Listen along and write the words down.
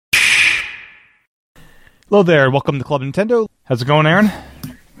Hello there, welcome to Club Nintendo. How's it going, Aaron?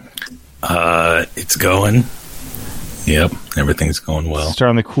 It's going. Yep, everything's going well.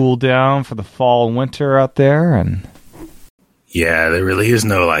 Starting to cool down for the fall and winter out there, and yeah, there really is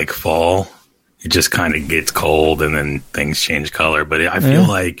no like fall. It just kind of gets cold, and then things change color. But I feel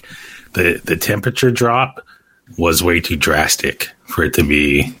like the temperature drop was way too drastic for it to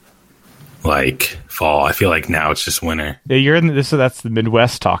be like fall. I feel like now it's just winter. Yeah, you're in this. So that's the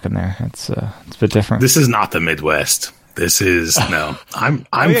Midwest talking there. It's a bit different. This is not the Midwest. This is no. I'm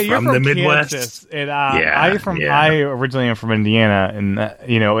from the Midwest. Kansas, and I originally am from Indiana, and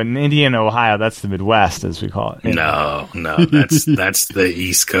in Indiana, Ohio, that's the Midwest, as we call it. No, that's the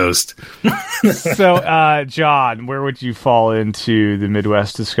East Coast. So, John, where would you fall into the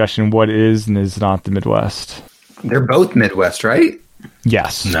Midwest discussion? What is and is not the Midwest? They're both Midwest, right?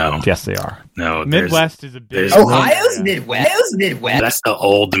 Yes. No. Yes, they are. No. Midwest is a big... Ohio's Midwest? That's the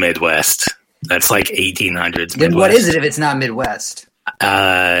old Midwest. That's like 1800s Midwest. Then what is it if it's not Midwest?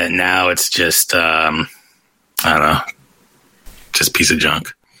 Now it's just, I don't know, just a piece of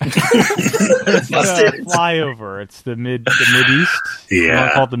junk. It's a flyover. It's the Mid-East? Yeah. You want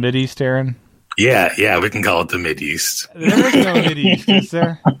to call it the Mid-East, Aaron? Yeah, we can call it the Mid-East. There is no Mid-East, is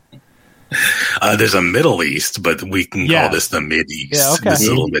there? There's a Middle East, but we can call this the Mid-East. Yeah, okay. It's a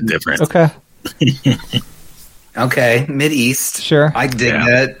little bit different. Okay. Okay, Mid-East. Sure. I dig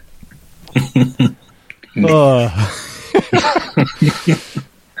that.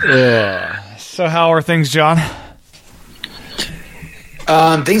 So how are things, John?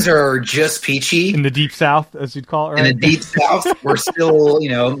 Things are just peachy. In the deep south, as you'd call it, right? In the deep south, we're still,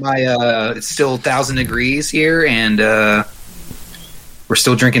 it's still 1,000 degrees here, and we're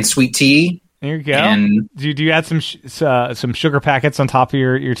still drinking sweet tea. There you go. And do you add some sugar packets on top of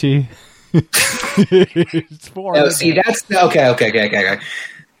your tea? See, that's okay.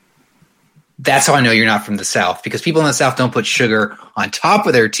 That's how I know you're not from the South, because people in the South don't put sugar on top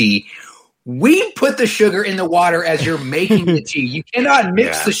of their tea. We put the sugar in the water as you're making the tea. You cannot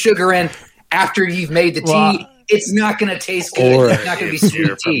mix the sugar in after you've made the tea. It's not going to taste good. It's not going to be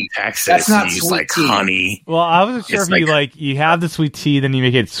sweet tea. Texas, that's not sweet like tea. Honey. Well, I wasn't sure if you have the sweet tea, then you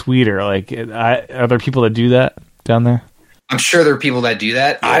make it sweeter. Like, are there people that do that down there? I'm sure there are people that do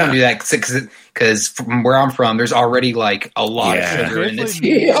that. Yeah. I don't do that because from where I'm from, there's already like a lot of sugar in the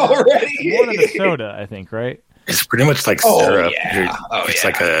tea already. More than a soda, I think, right? It's pretty much like syrup. It's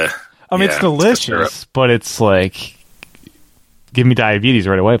like a... I mean, it's delicious, but it's like, give me diabetes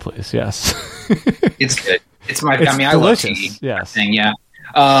right away, please. Yes. It's good. It's my, it's I delicious. love tea. Yes. Thing, yeah.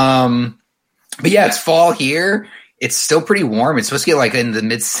 But yeah, it's fall here. It's still pretty warm. It's supposed to get like in the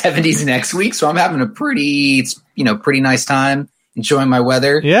mid 70s next week. So I'm having a pretty nice time enjoying my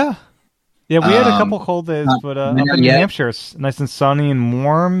weather. Yeah. Yeah. We had a couple cold days, but up in New Hampshire, it's nice and sunny and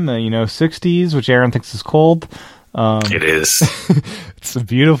warm, 60s, which Aaron thinks is cold. It is. It's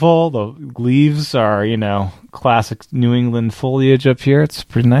beautiful. The leaves are, classic New England foliage up here. It's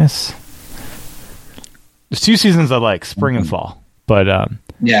pretty nice. There's two seasons I like, spring and fall. But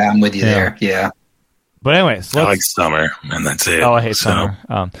yeah, I'm with you there. Yeah. But anyways, I like summer, and that's it. Oh, I hate summer.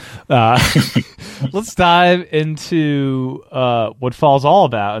 Let's dive into what fall's all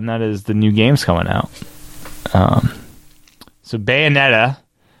about, and that is the new games coming out. So Bayonetta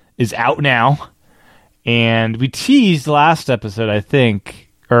is out now. And we teased last episode, I think,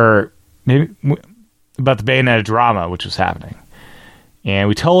 or maybe about the Bayonetta drama, which was happening. And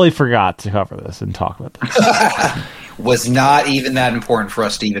we totally forgot to cover this and talk about this. Was not even that important for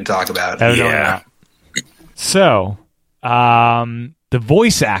us to even talk about. Yeah. So, the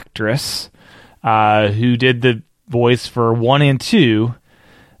voice actress who did the voice for 1 and 2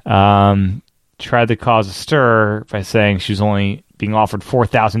 tried to cause a stir by saying she was only being offered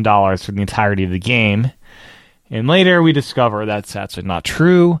 $4,000 for the entirety of the game. And later we discover that's actually not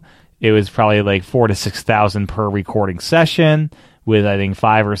true. It was probably like $4,000 to $6,000 per recording session, with I think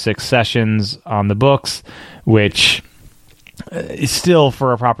 5 or 6 sessions on the books, which is still,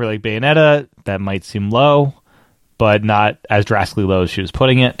 for a property like Bayonetta, that might seem low, but not as drastically low as she was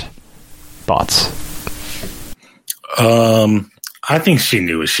putting it. Thoughts? I think she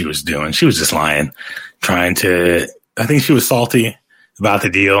knew what she was doing. She was just lying, I think she was salty about the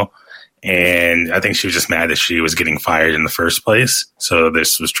deal, and I think she was just mad that she was getting fired in the first place. So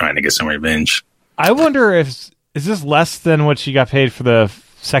this was trying to get some revenge. I wonder is this less than what she got paid for the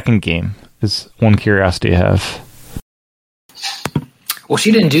second game? Is one curiosity I have. Well,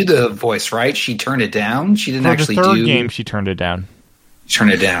 she didn't do the voice, right? She turned it down. She didn't actually do the third game. She turned it down. Turn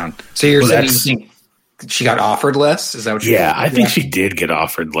it down. So you're saying you think she got offered less? Is that what you're saying? I think she did get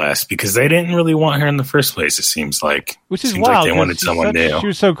offered less because they didn't really want her in the first place, it seems like. Which is wild. Like they wanted someone new. She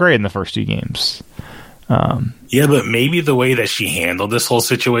was so great in the first 2 games. Yeah, but maybe the way that she handled this whole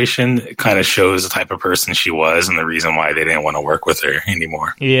situation kind of shows the type of person she was and the reason why they didn't want to work with her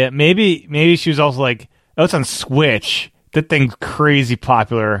anymore. Yeah, maybe she was also like, oh, it's on Switch. That thing's crazy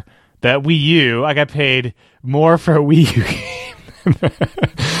popular. That Wii U, I got paid more for a Wii U game.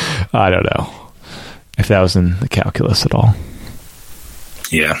 I don't know if that was in the calculus at all.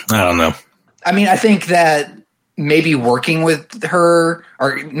 Yeah, I don't know. I mean, I think that maybe working with her,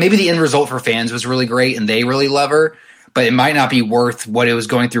 or maybe the end result for fans was really great and they really love her, but it might not be worth what it was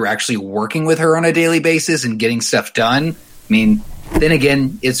going through actually working with her on a daily basis and getting stuff done. I mean, then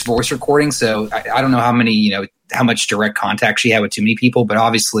again, it's voice recording, so I don't know how much direct contact she had with too many people, but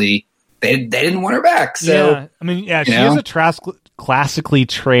obviously they didn't want her back. So yeah, I mean, yeah, she is a classically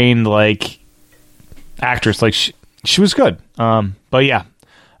trained like actress. Like she was good. But yeah,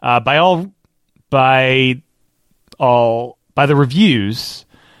 by the reviews,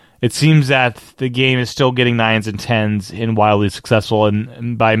 it seems that the game is still getting 9s and 10s and wildly successful.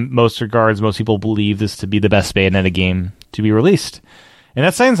 And by most regards, most people believe this to be the best Bayonetta game to be released. And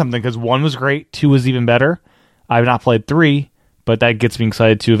that's saying something because 1 was great, 2 was even better. I've not played 3, but that gets me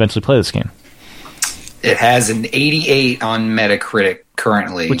excited to eventually play this game. It has an 88 on Metacritic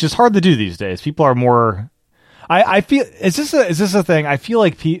currently, which is hard to do these days. People are more. I feel is this a thing? I feel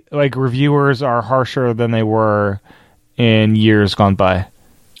like like reviewers are harsher than they were in years gone by.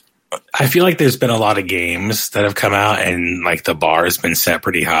 I feel like there's been a lot of games that have come out and like the bar has been set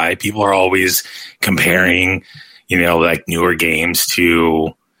pretty high. People are always comparing, like newer games to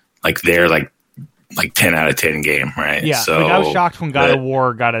like their like 10 out of 10 game, right? Yeah. So I was shocked when God of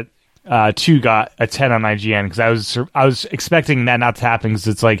War got a 2 got a 10 on IGN because I was expecting that not to happen because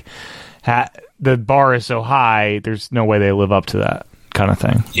it's like the bar is so high. There's no way they live up to that kind of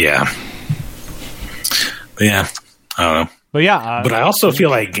thing. Yeah. But yeah, I don't know. But yeah, but I also feel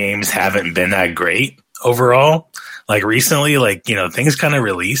like games haven't been that great overall. Like recently, like things kind of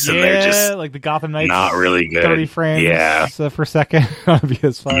release and they're just like the Gotham Knights, not really good. 30 frames, per second on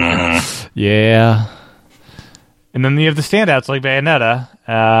PS5. Mm-hmm. Yeah, and then you have the standouts like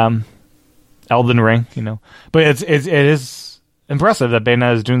Bayonetta, Elden Ring. But it is impressive that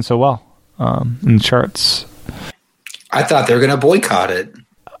Bayonetta is doing so well in the charts. I thought they were going to boycott it.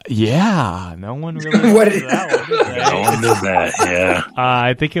 Yeah, no one really. What did that one, no one did that. Yeah,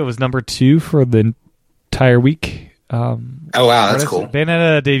 I think it was number 2 for the entire week. Oh wow, that's cool.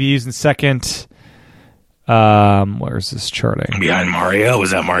 Bayonetta debuts in second. Where is this charting? Behind Mario,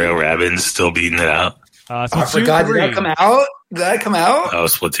 was that Mario Rabbids still beating it out? I forgot. Did that come out? Oh,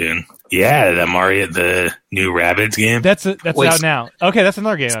 Splatoon. Yeah, that Mario, the new Rabbids game. That's out now. Okay, that's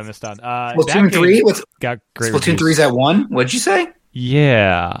another game I missed on. Splatoon 3. Got great. Splatoon 3's at 1. What'd you say?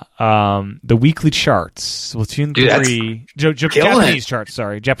 Yeah, the weekly charts. Splatoon 3, Japanese charts.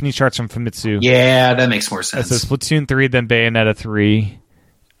 Sorry, Japanese charts from Famitsu. Yeah, that makes more sense. So Splatoon 3, then Bayonetta 3.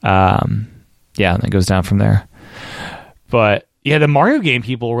 Yeah, and it goes down from there. But yeah, the Mario game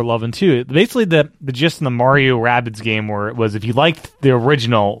people were loving too. Basically, the gist in the Mario Rabbids game was if you liked the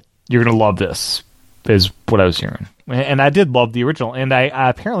original, you're gonna love this. Is what I was hearing, and I did love the original. And I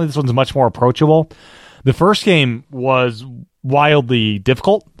apparently this one's much more approachable. The first game was wildly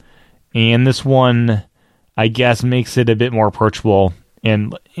difficult, and this one, I guess, makes it a bit more approachable,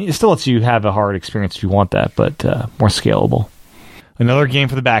 and it still lets you have a hard experience if you want that, but more scalable. Another game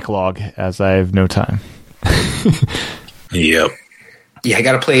for the backlog, as I have no time. Yep. Yeah, I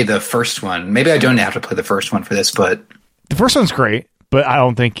got to play the first one. Maybe I don't have to play the first one for this, but the first one's great. But I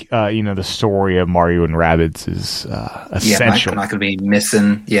don't think the story of Mario and Rabbids is essential. I'm not going to be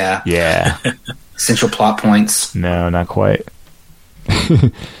missing. Yeah. Essential plot points. No, not quite.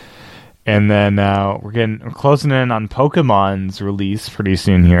 And then we're closing in on Pokemon's release pretty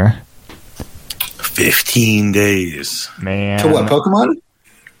soon here. 15 days. Man. To what, Pokemon?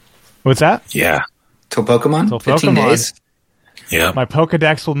 What's that? Yeah. To Pokemon? 15 days? Yeah. My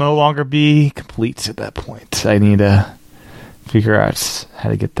Pokedex will no longer be complete at that point. I need to figure out how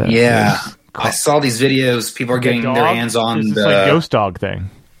to get that. Yeah. I saw these videos. People are getting their hands on the ghost dog thing.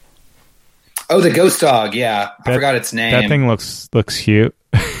 Oh, the ghost dog. Yeah. I forgot its name. That thing looks cute.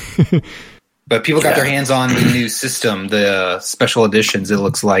 But people got their hands on the new system, the special editions. It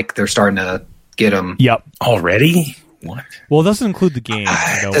looks like they're starting to get them. Yep. Already? What? Well, it doesn't include the game.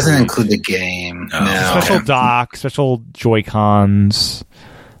 It doesn't include the game. No. Special dock, special Joy-Cons.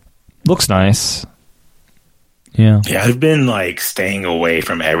 Looks nice. Yeah. Yeah, I've been staying away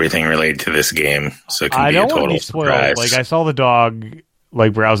from everything related to this game, so it can be a total surprise. Like I saw the dog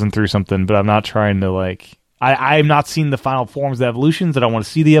browsing through something, but I'm not trying to I'm not seeing the final forms of the evolutions. I don't want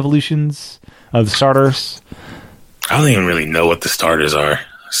to see the evolutions of the starters. I don't even really know what the starters are,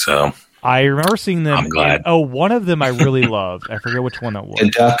 so I remember seeing them. I'm glad. One of them I really loved. I forget which one that was. The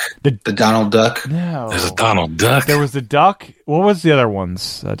duck, the Donald Duck. No, There's a Donald Duck. There was the duck. What was the other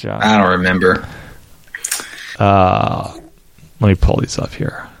ones, John? I don't remember. Let me pull these up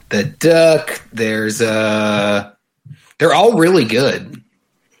here. The duck. There's they're all really good,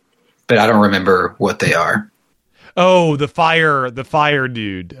 but I don't remember what they are. Oh, the fire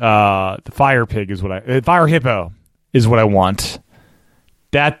dude. The fire pig is what I. Fire hippo is what I want.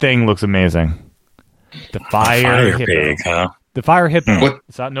 That thing looks amazing. The fire hippo. Pig, huh? The fire hippo. What?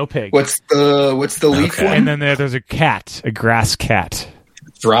 It's not no pig. What's the leaf Okay. one? And then there's a cat, a grass cat.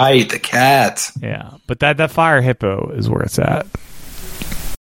 That's right, the cat. Yeah, but that fire hippo is where it's at.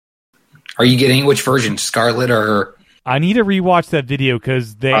 Are you getting which version, Scarlet or? I need to rewatch that video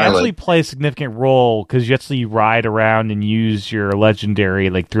because they Violet. actually play a significant role because you actually ride around and use your legendary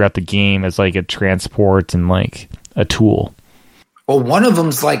like throughout the game as like a transport and like a tool. Well, one of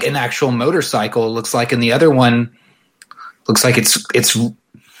them's like an actual motorcycle. It looks like, and the other one looks like it's.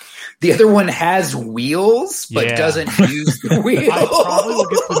 The other one has wheels, but Yeah. doesn't use the wheels. I probably will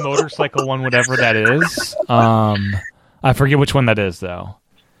get the motorcycle one, whatever that is. I forget which one that is though.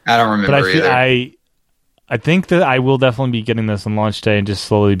 I don't remember But either. I think that I will definitely be getting this on launch day and just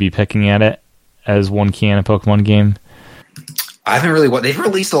slowly be picking at it as one can a Pokemon game. I haven't really. They've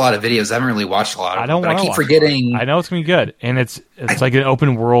released a lot of videos. I haven't really watched a lot of I don't them. But want I to keep forgetting. I know it's gonna be good, and it's like an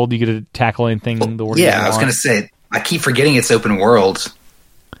open world. You get to tackle anything the world. Yeah, I was going to say. I keep forgetting it's open world.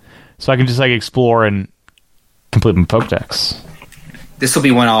 so I can just like explore and complete my Pokedex. This will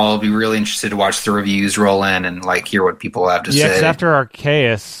be when I'll be really interested to watch the reviews roll in and like hear what people have to Yeah, 'cause say. after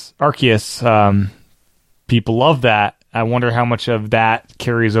Arceus, people love that. I wonder how much of that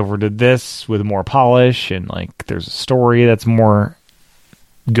carries over to this with more polish and like there's a story that's more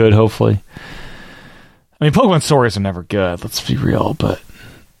good, hopefully. I mean, Pokemon stories are never good, let's be real, but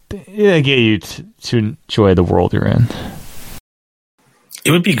they get you to enjoy the world you're in.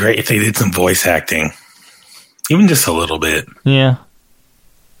 It would be great if they did some voice acting, even just a little bit. Yeah,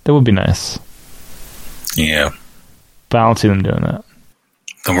 that would be nice. Yeah. But I don't see them doing that.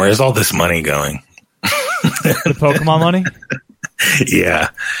 Then where's all this money going? The Pokemon money? Yeah.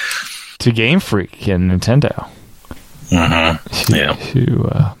 To Game Freak and Nintendo. Mm-hmm. Yeah.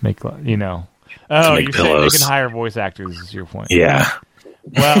 To make, you know. Oh, make you're saying they pillows. can hire voice actors, is your point. Yeah.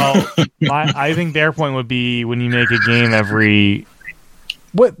 Well, I think their point would be when you make a game every...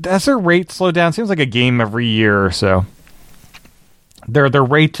 What, has their rate slowed down? Seems like a game every year or so. Their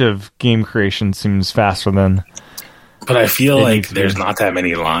rate of game creation seems faster than... But I feel It like needs to there's be. not that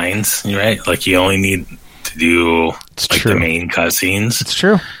many lines, right? Like you only need to do It's like true. the main cutscenes. It's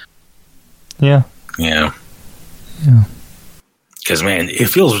true. Yeah. Yeah. Yeah. Because man, it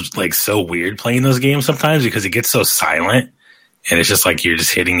feels like so weird playing those games sometimes because it gets so silent, and it's just like you're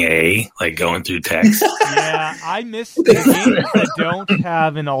just hitting A, like going through text. Yeah, I miss the games that don't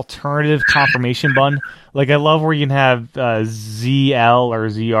have an alternative confirmation button. Like, I love where you can have ZL or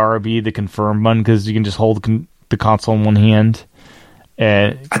ZR be the confirm button because you can just hold the console in one hand.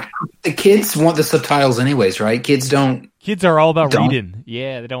 And The kids want the subtitles anyways, right? Kids don't. kids are all about Don't. reading.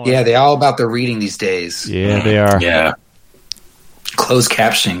 Yeah, they don't. Yeah, they're all about the reading these days. Yeah, they are. Yeah. Closed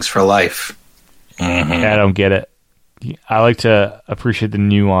captionings for life. Mm-hmm. Yeah, I don't get it. I like to appreciate the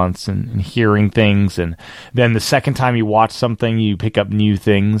nuance and hearing things, and then the second time you watch something, you pick up new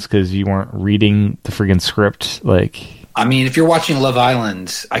things because you weren't reading the friggin' script. Like, I mean, if you're watching Love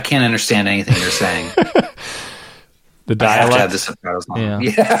Island, I can't understand anything you're saying. the I have to have dialect. the subtitles on. Yeah.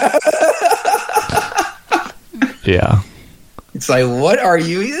 Yeah. Yeah. It's like, what are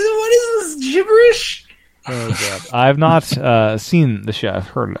you? What is this gibberish? Oh, God. I've not seen the show. I've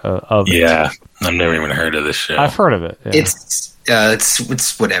heard of it. Yeah. I've never even heard of this show. I've heard of it. Yeah.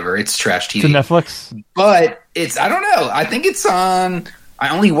 It's whatever. It's trash It's on TV. Netflix. But it's, I don't know. I think it's on. I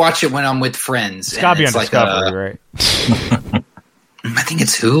only watch it when I'm with friends. It's got to be on it's like Discovery, right? I think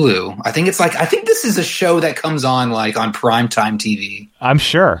it's Hulu. I think this is a show that comes on like on primetime TV, I'm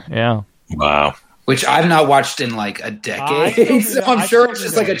sure. Yeah. Wow. which I've not watched in like a I decade. still do So that. I'm I sure still it's do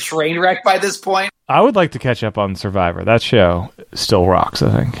just like that. a train wreck by this point. I would like to catch up on Survivor. That show still rocks,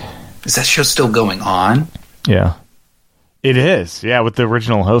 I think. Is that show still going on? Yeah. It is. Yeah, with the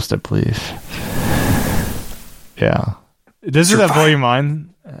original host, I believe. Yeah. Does that blow your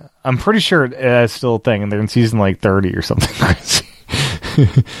mind? I'm pretty sure it's still a thing, and they're in season like 30 or something crazy.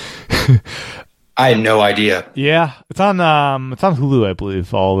 I had no idea. Yeah, it's on Hulu, I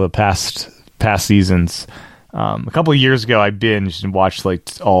believe. All the past seasons. A couple of years ago, I binged and watched like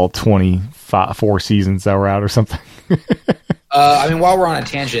all 24 seasons that were out or something. I mean, while we're on a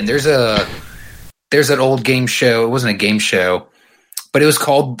tangent, there's an old game show. It wasn't a game show. but it was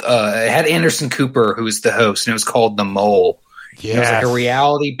called. It had Anderson Cooper, who was the host, and it was called The Mole. Yes. It was like a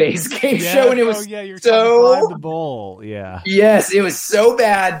reality-based game show, and it was so the Bowl. Yeah. Yes, it was so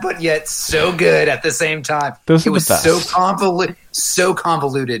bad, but yet so good at the same time. It was so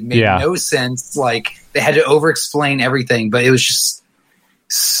convoluted, made no sense. Like they had to over-explain everything, but it was just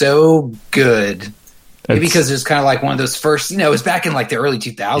so good. Maybe because it was kind of like one of those first, it was back in like the early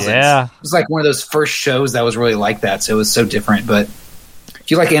 2000s. Yeah. It was like one of those first shows that was really like that, so it was so different. But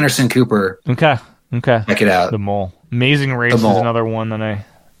if you like Anderson Cooper, okay, check it out. The Mole. Amazing Race is another one that I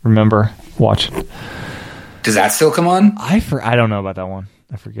remember watching. Does that still come on? I don't know about that one.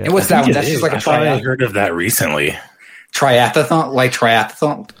 I forget. And what's that one? That's just like a triathlon. I heard of that recently. Triathlon?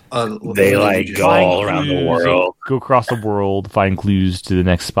 They like go all around the world. Go across the world, find clues to the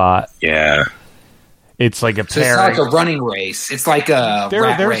next spot. Yeah. It's like a So it's not like a running race. It's like a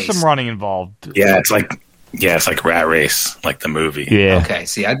rat race. There's some running involved. Yeah, it's like Rat Race, like the movie. Yeah. Okay,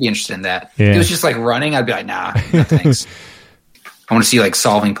 see, I'd be interested in that. Yeah. If it was just like running, I'd be like, nah, no thanks. I want to see like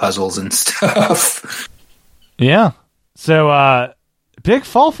solving puzzles and stuff. Yeah. So, big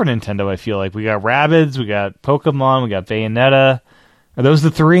fall for Nintendo, I feel like. We got Rabbids, we got Pokemon, we got Bayonetta. Are those the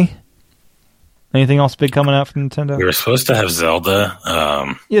three? Anything else big coming out from Nintendo? We were supposed to have Zelda.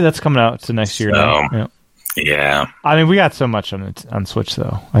 Yeah, that's coming out to next year now. Yeah. I mean, we got so much on Switch,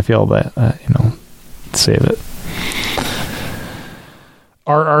 though. I feel that, save it.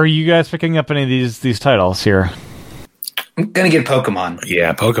 Are you guys picking up any of these titles here? I'm going to get Pokemon.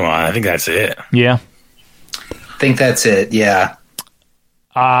 Yeah, Pokemon. I think that's it. Yeah. I think that's it, yeah.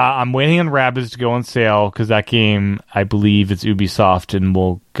 I'm waiting on Rabbids to go on sale because that game, I believe, it's Ubisoft and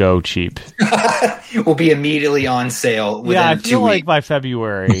will go cheap. Will be immediately on sale within I feel 2 like weeks. by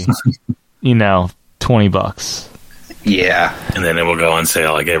February, $20. Yeah. And then it will go on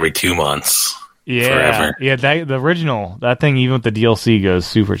sale like every 2 months. Yeah. Forever. Yeah, the original, that thing, even with the DLC, goes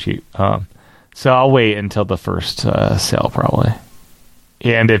super cheap. So I'll wait until the first sale, probably.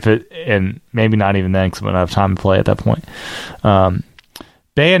 And maybe not even then because I'm going to have time to play at that point.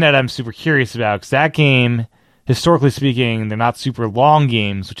 Bayonetta I'm super curious about because that game, historically speaking, they're not super long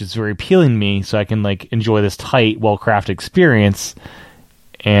games, which is very appealing to me, so I can enjoy this tight, well-crafted experience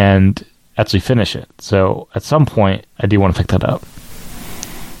and actually finish it. So at some point, I do want to pick that up.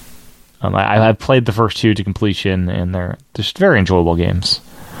 I've played the first two to completion, and they're just very enjoyable games.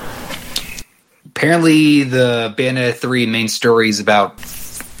 Apparently, the Bayonetta 3 main story is about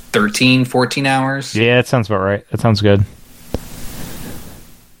 13, 14 hours. Yeah, that sounds about right. That sounds good.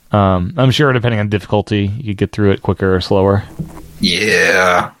 I'm sure depending on difficulty, you could get through it quicker or slower.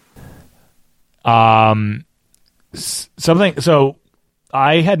 Yeah. So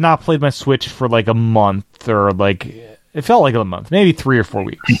I had not played my Switch for a month or it felt like a month, maybe 3 or 4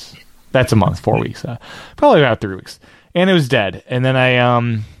 weeks. That's a month, 4 weeks. Probably about 3 weeks. And it was dead. And then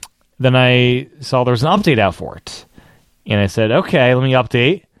I saw there was an update out for it. And I said, okay, let me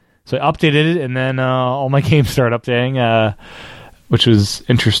update. So I updated it, and then all my games started updating, which was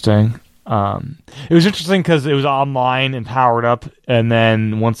interesting. It was interesting because it was online and powered up, and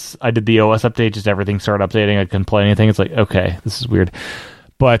then once I did the OS update, just everything started updating. I couldn't play anything. It's like, okay, this is weird.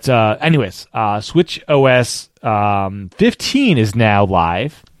 But anyways, Switch OS 15 is now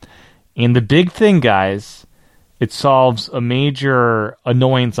live. And the big thing, guys, it solves a major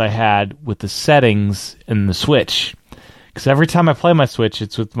annoyance I had with the settings in the Switch. Because every time I play my Switch,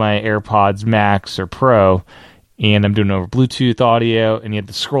 it's with my AirPods Max or Pro, and I'm doing it over Bluetooth audio, and you have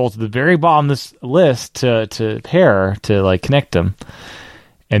to scroll to the very bottom of this list to pair, to connect them.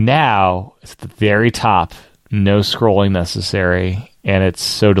 And now, it's at the very top, no scrolling necessary, and it's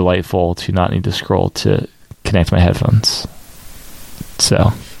so delightful to not need to scroll to connect my headphones.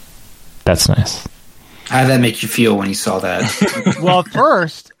 So, that's nice. How did that make you feel when you saw that? Well, at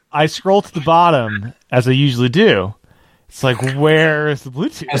first, I scrolled to the bottom, as I usually do. It's like, where is the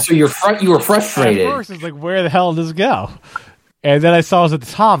Bluetooth? And so you were frustrated. At first, it's like, where the hell does it go? And then I saw it was at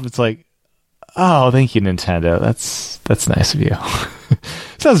the top. It's like, oh, thank you, Nintendo. That's nice of you.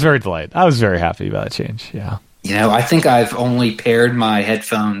 So I was very delighted. I was very happy about that change. Yeah. I think I've only paired my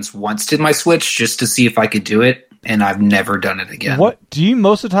headphones once to my Switch just to see if I could do it, and I've never done it again. What do you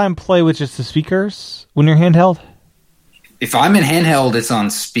most of the time play with just the speakers when you're handheld? If I'm in handheld, it's on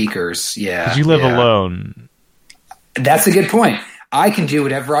speakers. Yeah. Because you live alone. That's a good point. I can do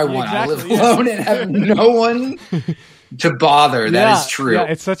whatever I want. Exactly, I live alone and have no one to bother. That is true. Yeah,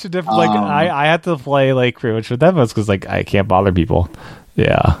 it's such a different. I have to play pretty much with headphones because I can't bother people.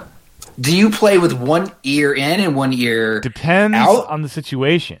 Yeah. Do you play with one ear in and one ear Depends out? On the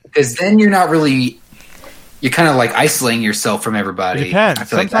situation. Because then you're not really. You're kind of isolating yourself from everybody. It depends.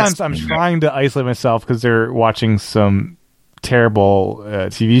 Sometimes I'm trying to isolate myself because they're watching some terrible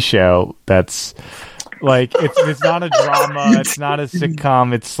TV show that's like it's not a drama, it's not a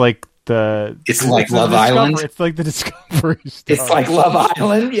sitcom, it's like it's like Love Island. It's like the Discovery stuff. It's like Love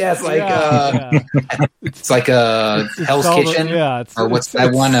Island. Yeah, it's like it's like Hell's Kitchen. Or what's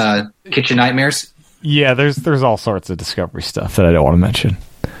that one? Kitchen Nightmares. Yeah, there's all sorts of Discovery stuff that I don't want to mention.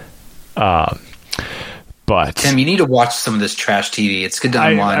 But Tim, you need to watch some of this trash TV. It's good to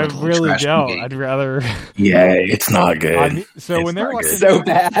unwind. I really don't. TV. I'd rather. Yeah, it's not good. When they're watching, so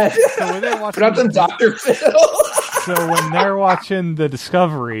bad. So when they're watching, put up some Dr. Phil. So when they're watching the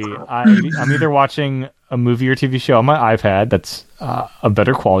Discovery, I'm either watching a movie or TV show on my iPad that's a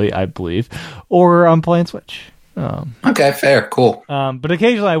better quality, I believe, or I'm playing Switch. Okay, fair, cool. But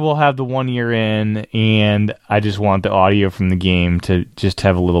occasionally I will have the 1 year in, and I just want the audio from the game to just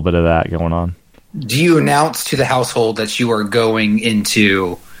have a little bit of that going on. Do you announce to the household that you are going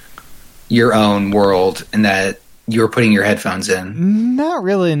into your own world and that you're putting your headphones in? Not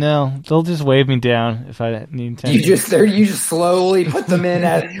really, no. They'll just wave me down if I need to. You just slowly put them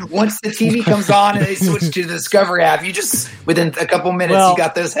in. Once the TV comes on and they switch to the Discovery app, you just, within a couple minutes, you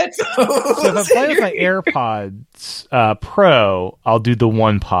got those headphones. So if I'm playing with my AirPods Pro, I'll do the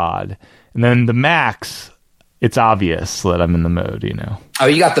one pod. And then the Max, it's obvious that I'm in the mode, you know. Oh,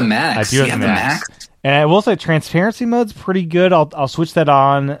 you got the Max. I do have the Max. And I will say transparency mode's pretty good. I'll switch that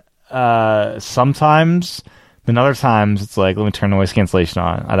on sometimes. Then other times it's like, let me turn noise cancellation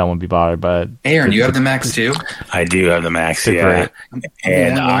on. I don't want to be bothered by it. Aaron, you have the Max too? I do have the Max, yeah.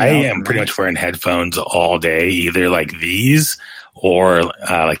 And I am pretty much wearing headphones all day, either like these or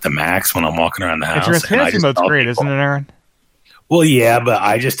like the Max when I'm walking around the house. And transparency mode's great, isn't it, Aaron? Well, yeah, but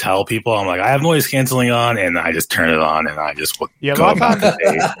I just tell people, I'm like, I have noise canceling on, and I just turn it on, and I just go about the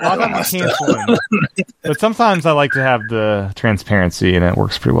day. A lot of times canceling. But sometimes I like to have the transparency, and it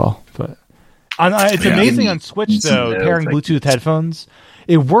works pretty well. But it's amazing on Switch, though, pairing Bluetooth headphones.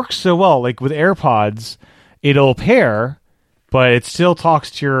 It works so well. Like with AirPods, it'll pair, but it still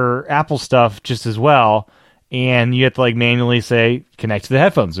talks to your Apple stuff just as well. And you have to like manually say, connect to the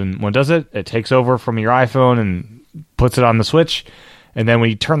headphones. And when it does it, it takes over from your iPhone and puts it on the Switch. And then when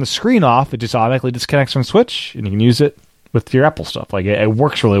you turn the screen off, it just automatically disconnects from the Switch, and you can use it with your Apple stuff. Like it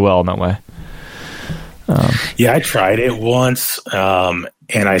works really well in that way. Yeah, I tried it once, and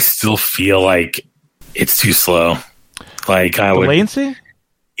I still feel like it's too slow. Like latency?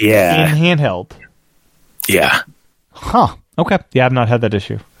 Yeah. In handheld? Yeah. Huh. Okay. Yeah, I've not had that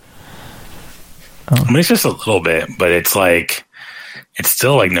issue. I mean, it's just a little bit, but it's like, it's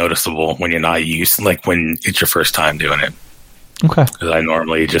still like noticeable when you're not used, like when it's your first time doing it. Okay. Because I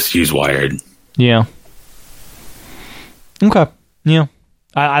normally just use wired. Yeah. Okay. Yeah.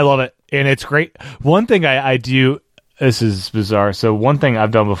 I love it. And it's great. One thing I do, this is bizarre. So one thing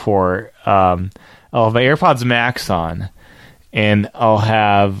I've done before, I'll have my AirPods Max on, and I'll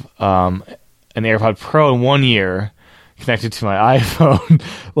have an AirPod Pro in 1 ear connected to my iPhone,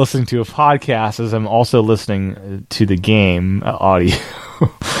 listening to a podcast as I'm also listening to the game audio.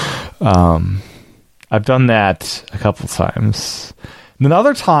 I've done that a couple times. And then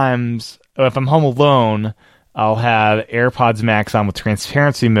other times, if I'm home alone, I'll have AirPods Max on with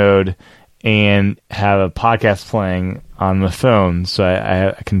transparency mode and have a podcast playing on my phone, so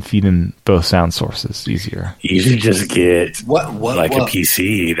I can feed in both sound sources easier. You should just get a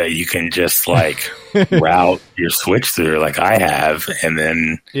PC that you can just like route your Switch through, like I have, and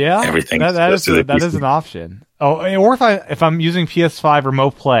then everything. That is an option. Oh, or if I'm using PS5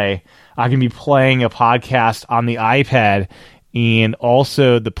 Remote Play, I can be playing a podcast on the iPad. And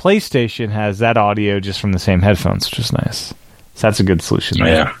also, the PlayStation has that audio just from the same headphones, which is nice. So that's a good solution.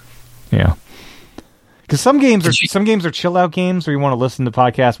 Yeah. Because some games are chill out games where you want to listen to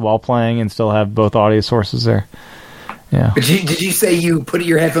podcasts while playing and still have both audio sources there. Yeah. But did you say you put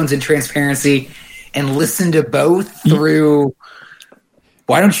your headphones in transparency and listen to both through?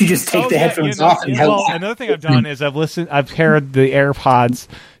 Why don't you just take the headphones off? Another thing I've done is I've paired the AirPods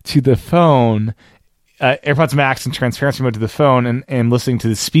to the phone. AirPods Max and transparency mode to the phone, and listening to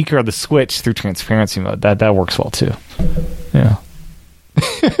the speaker of the Switch through transparency mode. That works well too. Yeah.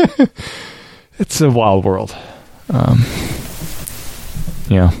 It's a wild world.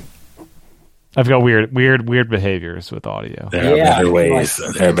 Yeah. I've got weird behaviors with audio. There are better ways.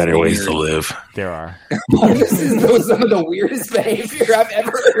 There are better ways to live. There are. This is some of the weirdest behavior I've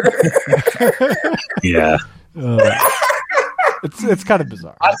ever heard. Yeah. It's kind of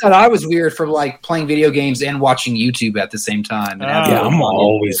bizarre. I thought I was weird for like playing video games and watching YouTube at the same time. I'm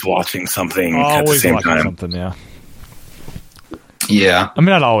always watching something at the same time. Yeah. I mean,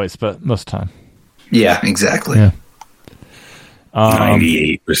 not always, but most of the time. Yeah, exactly. Yeah.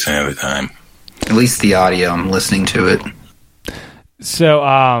 98% of the time. At least the audio, I'm listening to it.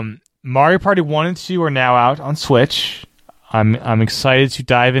 So, Mario Party 1 and 2 are now out on Switch. I'm excited to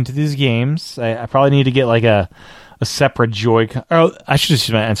dive into these games. I probably need to get like a separate Joy-Con. Oh, I should just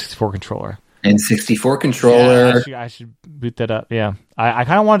use my N64 controller. N64 controller. Yeah, I should boot that up. Yeah, I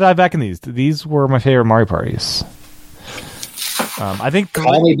kind of want to dive back in these. These were my favorite Mario parties. I think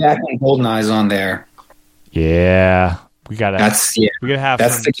Call Me Back and GoldenEye's on there. Yeah, we gotta. We gotta have.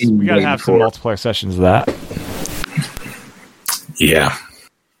 That's we gotta have some multiplayer sessions of that. Yeah,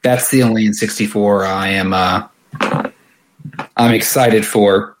 that's the only N64 I'm excited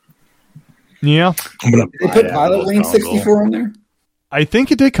for. Yeah, did they put Pilot Wing 64 on there? I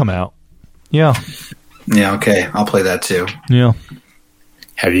think it did come out. Yeah. Yeah. Okay, I'll play that too. Yeah.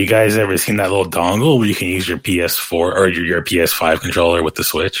 Have you guys ever seen that little dongle where you can use your PS4 or your PS5 controller with the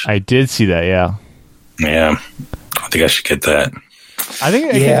Switch? I did see that. Yeah. Yeah, I think I should get that. I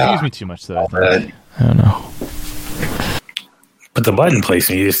think it confused me too much, though. I don't know. But the button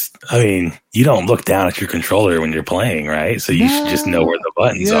placement, you don't look down at your controller when you're playing, right? So you should just know where the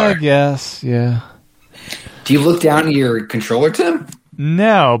buttons are. I guess, yeah. Do you look down at your controller, Tim?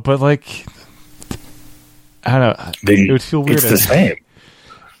 No, but like, I don't know. It would feel weird. It's the same.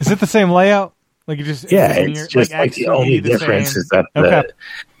 Is it the same layout? Like you just it's just like the only difference is that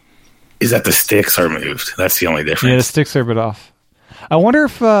the sticks are moved. That's the only difference. Yeah, the sticks are a bit off. I wonder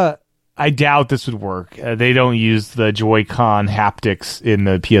if I doubt this would work. They don't use the Joy-Con haptics in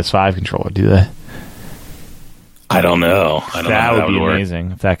the PS5 controller, do they? I don't know. That would be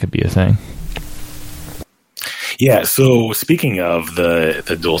amazing if that could be a thing. Yeah, so speaking of the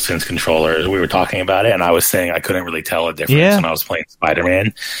DualSense controller, we were talking about it, and I was saying I couldn't really tell a difference when I was playing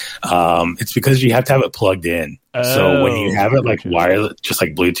Spider-Man. It's because you have to have it plugged in. So when you have it like wireless, just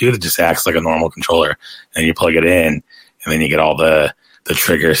like Bluetooth, it just acts like a normal controller. And you plug it in, and then you get all the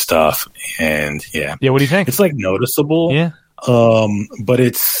trigger stuff. And yeah. Yeah, what do you think? It's like noticeable. Yeah. But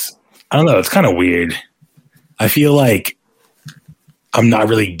it's, I don't know, it's kind of weird. I feel like I'm not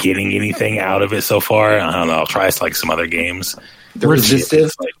really getting anything out of it so far. I don't know. I'll try like some other games. The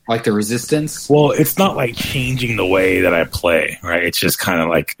resistive, like the resistance. Well, it's not like changing the way that I play, right? It's just kind of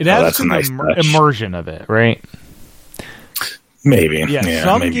like that's a nice immersion of it, right? Maybe. Yeah.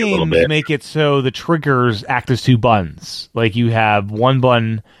 Some maybe games make it so the triggers act as two buttons. Like you have one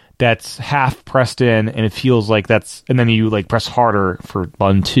button that's half pressed in, and it feels like that's, and then you like press harder for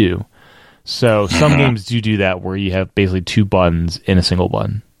button 2. So some games do that where you have basically two buttons in a single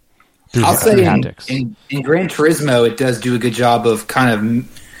button. I'll say in Gran Turismo, it does do a good job of kind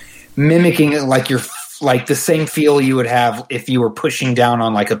of mimicking it like like the same feel you would have if you were pushing down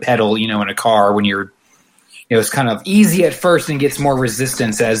on like a pedal, in a car when you're, it's kind of easy at first and gets more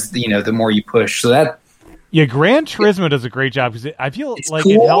resistance as, the more you push. So that. Yeah, Gran Turismo does a great job because I feel like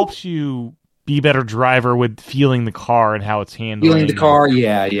it helps you be a better driver with feeling the car and how it's handling. Feeling the car,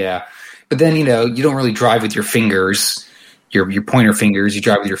 yeah. But then, you don't really drive with your fingers, your pointer fingers. You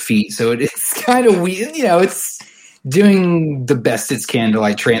drive with your feet. So it's kind of weird. It's doing the best it can to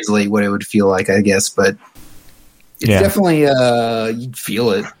like translate what it would feel like, I guess. But it's definitely you'd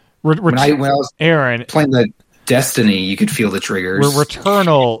feel it. When I was playing the Destiny, you could feel the triggers.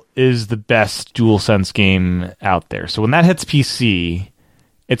 Returnal is the best DualSense game out there. So when that hits PC,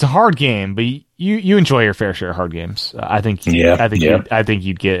 it's a hard game, but you enjoy your fair share of hard games. I think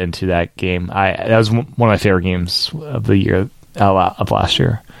you'd get into that game. That was one of my favorite games of the year of last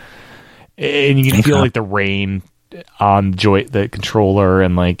year. And you can feel like the rain on the controller,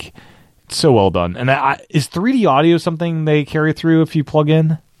 and like it's so well done. And is 3D audio something they carry through if you plug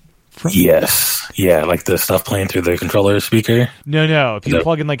in? Yes. Yeah, like the stuff playing through the controller speaker? No. If you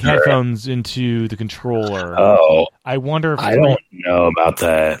plug in like headphones into the controller. Oh. I wonder if I don't know about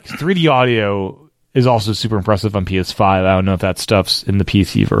that. 3D audio is also super impressive on PS5. I don't know if that stuff's in the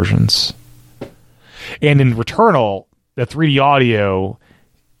PC versions. And in Returnal, the 3D audio,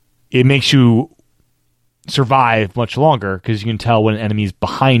 it makes you survive much longer because you can tell when an enemy's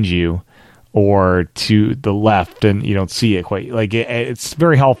behind you or to the left, and you don't see it quite. Like it's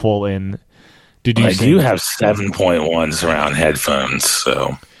very helpful in I do have 7.1 surround headphones,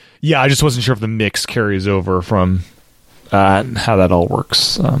 so yeah, I just wasn't sure if the mix carries over from how that all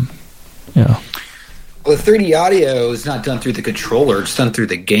works. Well, the 3D audio is not done through the controller; it's done through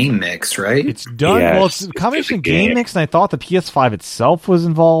the game mix, right? It's done. Yeah, well, it's a combination of game mix, and I thought the PS5 itself was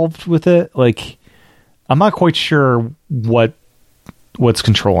involved with it. Like, I'm not quite sure what's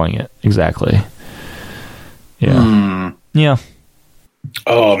controlling it exactly. Yeah. Yeah.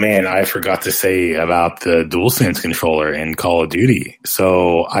 Oh man, I forgot to say about the DualSense controller in Call of Duty.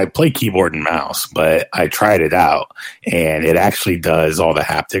 So I play keyboard and mouse, but I tried it out and it actually does all the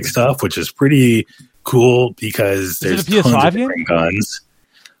haptic stuff, which is pretty cool because there's it a PS5 tons of game? different guns.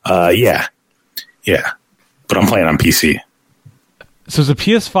 Yeah. But I'm playing on PC. So it's a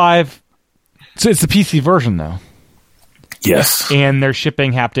PS5. So it's the PC version, though. Yes. And they're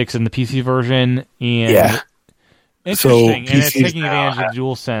shipping haptics in the PC version. And Yeah. interesting. So and it's PCs taking advantage now of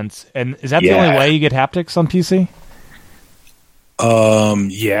DualSense. And is that the only way you get haptics on PC?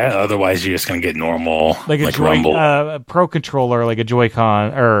 Yeah. Otherwise, you're just gonna get normal, Like a Rumble. a Pro controller, like a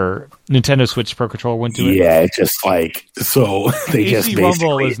Joy-Con or Nintendo Switch Pro controller wouldn't do it. Yeah, it's just like so they just AC Rumble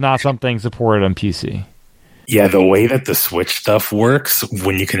basically is not something supported on PC. Yeah, the way that the Switch stuff works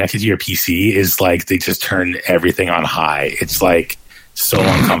when you connect it to your PC is like they just turn everything on high. It's like so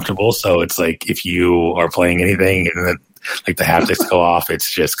uncomfortable. So it's like if you are playing anything and then like the haptics go off, it's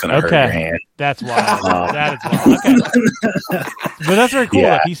just gonna hurt your hand. That's wild. That is wild. Okay. But that's very cool.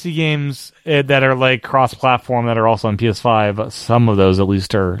 Yeah. That PC games that are like cross-platform that are also on PS5. Some of those at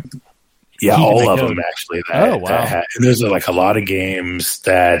least are. Yeah, Keep all it of good. them actually. Oh, wow. And there's like a lot of games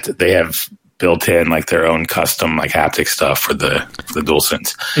that they have built in like their own custom like haptic stuff for the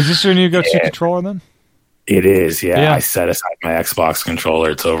DualSense. Is this your new go-to controller then? It is, Yeah. I set aside my Xbox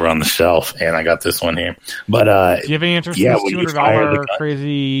controller. It's over on the shelf, and I got this one here. But Do you have any interest yeah, in when you this fire $200 the gun-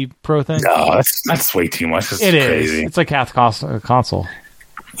 crazy Pro thing? no, that's way too much. It's It is. crazy. It's like half console.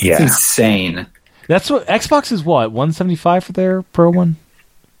 Yeah, It's insane. That's what Xbox is. What, $175 for their Pro one?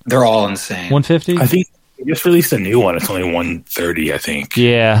 They're all insane. $150? I think they just released a new one. It's only $130, I think.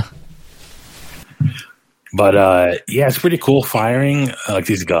 Yeah. But yeah, it's pretty cool firing like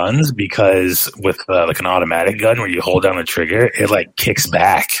these guns because with like an automatic gun where you hold down the trigger, it like kicks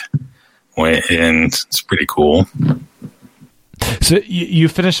back, and it's pretty cool. So you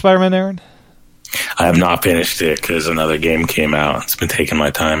finished Spider-Man, Aaron? I have not finished it because another game came out. It's been taking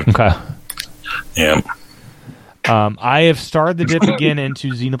my time. Okay. Yeah. I have started the dip again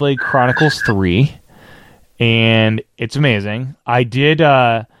into Xenoblade Chronicles 3, and it's amazing. I did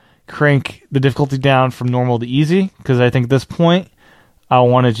crank the difficulty down from normal to easy because I think at this point I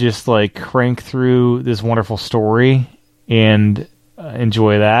want to just like crank through this wonderful story and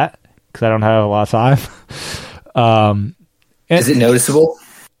enjoy that because I don't have a lot of time. Is it noticeable?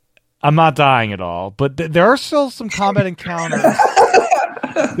 I'm not dying at all, but there are still some combat encounters.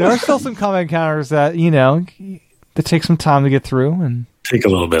 There are still some combat encounters that that take some time to get through, and Take a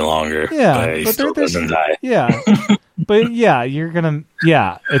little bit longer. Yeah, But he but still doesn't die. yeah. But yeah,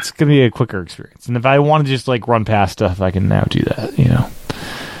 it's gonna be a quicker experience. And if I want to just like run past stuff, I can now do that.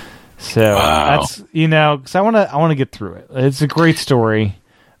 So Wow. that's because I want to get through it. It's a great story.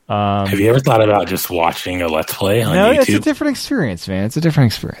 Have you ever thought about just watching a Let's Play on No, YouTube? it's a different experience, man. It's a different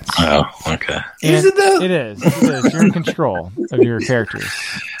experience. Oh, okay. Is it though? It is. It is. You're in control of your characters.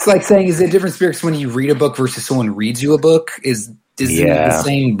 It's like saying, is it a different experience when you read a book versus someone reads you a book? Is it the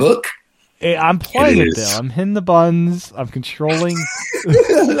same book? I'm playing It it is. though. I'm hitting the buttons. I'm controlling.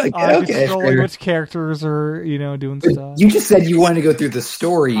 Like, I'm okay, controlling fair. which characters are doing stuff. You just said you wanted to go through the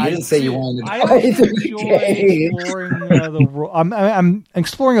story. You didn't say you wanted to I play through the enjoy game. exploring the world. I'm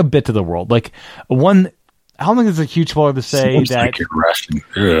exploring a bit of the world. Like one, I don't think it's a huge spoiler to say Seems that. like you're rushing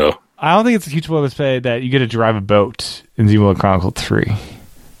through. I don't think it's a huge spoiler to say that you get to drive a boat in Xenoblade Chronicles 3,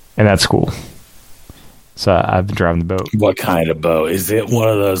 and that's cool. So I've been driving the boat. What kind of boat? Is it one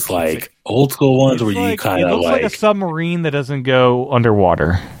of those like old school ones where you kind it of looks like a submarine that doesn't go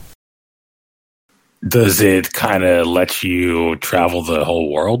underwater. does it kind of let you travel the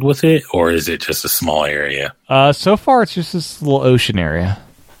whole world with it, or is it just a small area? So far, it's just this little ocean area.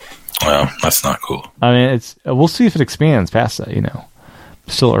 Well, that's not cool. I mean, we'll see if it expands past that.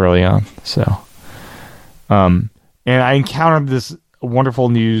 Still early on. So, and I encountered this wonderful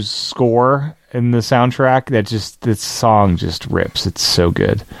new score in the soundtrack that this song just rips. It's so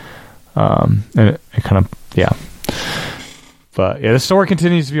good. And it kind of But yeah, the story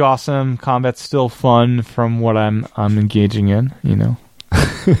continues to be awesome. Combat's still fun from what I'm engaging in,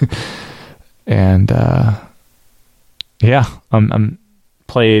 and I'm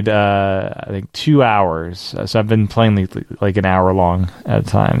played I think 2 hours. So I've been playing like an hour long at a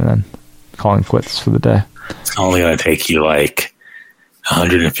time, and then calling quits for the day. It's only going to take you like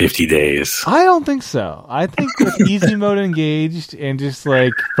 150 days. I don't think so. I think with easy mode engaged and just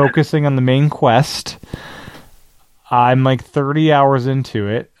like focusing on the main quest, I'm like 30 hours into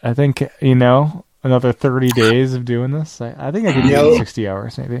it. I think, another 30 days of doing this. I think I could do 60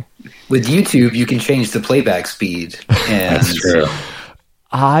 hours maybe. With YouTube, you can change the playback speed. And That's true.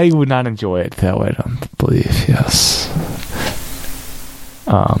 I would not enjoy it that way, I don't believe. Yes.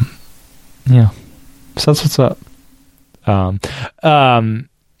 Yeah. So that's what's up.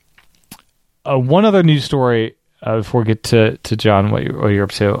 One other news story before we get to John, what you're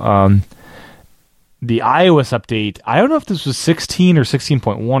up to. the iOS update. I don't know if this was 16 or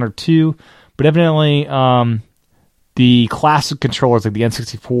 16.1 or 2, but evidently the classic controllers like the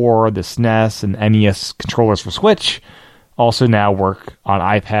N64, the SNES, and NES controllers for Switch also now work on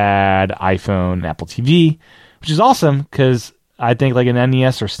iPad, iPhone, and Apple TV, which is awesome because I think like an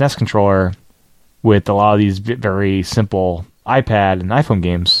NES or SNES controller with a lot of these very simple iPad and iPhone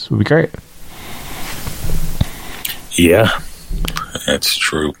games would be great. Yeah, that's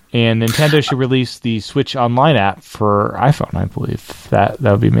true. And Nintendo should release the Switch Online app for iPhone, I believe. That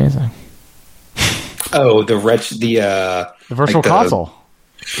would be amazing. Oh, the virtual console.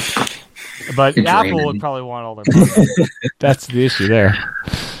 But Apple would probably want all their money. That's the issue there.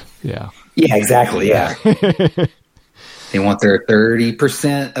 Yeah. Yeah, exactly. Yeah. They want their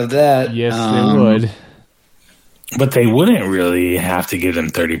 30% of that. Yes, they would. But they wouldn't really have to give them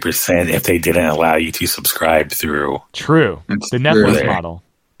 30% if they didn't allow you to subscribe through. True. The Netflix model.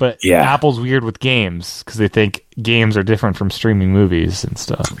 But yeah. Apple's weird with games because they think games are different from streaming movies and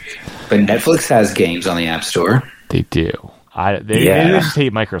stuff. But Netflix has games on the App Store. They do. They just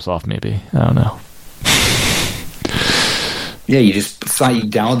hate Microsoft, maybe. I don't know. Yeah, you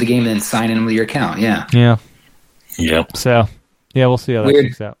download the game and then sign in with your account. Yeah. Yeah. Yep. So, yeah, we'll see how that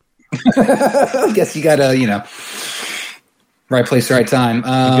works out. I guess you gotta, right place, right time.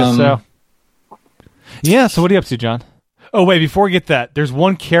 I guess so. Yeah, so what are you up to, John? Oh, wait, before we get that, there's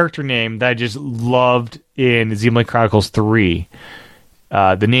one character name that I just loved in Xenoblade Chronicles 3.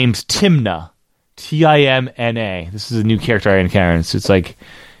 The name's Timna. Timna. This is a new character I encountered. So it's like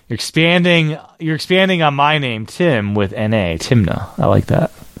you're expanding on my name, Tim, with NA. Timna. I like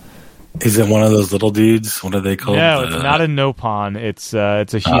that. Is it one of those little dudes? What are they called? No, it's not a Nopon. It's a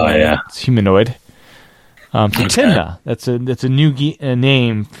human. Oh, yeah. It's humanoid. So okay. Timna. That's a new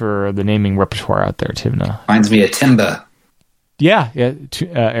name for the naming repertoire out there. Timna reminds me of Timba. Yeah.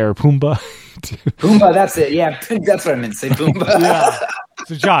 Or Pumbaa. Pumbaa, that's it. Yeah, that's what I meant to say. Pumbaa. Yeah.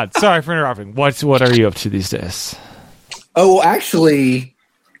 So, John, sorry for interrupting. What are you up to these days? Oh, well, actually,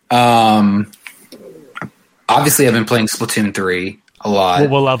 obviously, I've been playing Splatoon 3 a lot.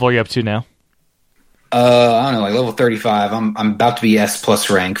 What level are you up to now? I don't know, like level 35. I'm about to be S+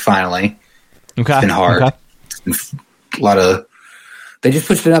 rank finally. Okay. It's been hard. Okay. It's been a lot of. They just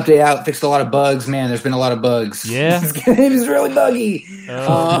pushed an update out, fixed a lot of bugs. Man, there's been a lot of bugs. Yeah. This game is really buggy.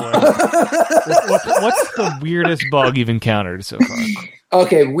 What's the weirdest bug you've encountered so far?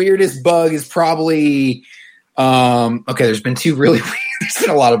 Okay, weirdest bug is probably there's been two really weird. There's been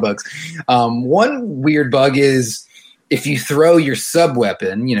a lot of bugs. One weird bug is if you throw your sub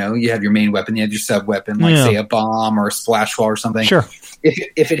weapon, you have your main weapon, you have your sub weapon, like say a bomb or a splash wall or something. Sure.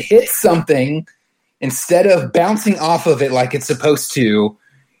 If it hits something, instead of bouncing off of it like it's supposed to,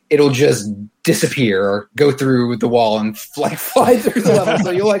 it'll just disappear or go through the wall and fly through the level. So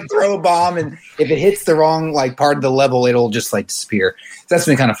you'll throw a bomb, and if it hits the wrong part of the level, it'll just disappear. So that's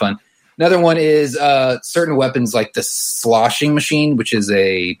been kind of fun. Another one is certain weapons like the sloshing machine, which is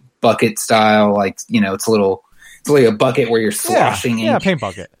a bucket style. It's like a bucket where you're sloshing. Yeah, paint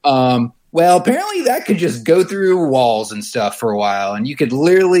bucket. Well, apparently that could just go through walls and stuff for a while, and you could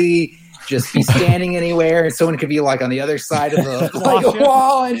literally just be standing anywhere, and someone could be on the other side of the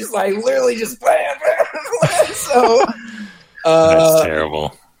wall and just literally just bam. So that's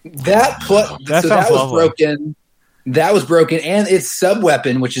terrible. That was broken. That was broken, and its sub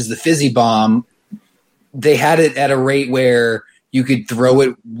weapon, which is the fizzy bomb, they had it at a rate where you could throw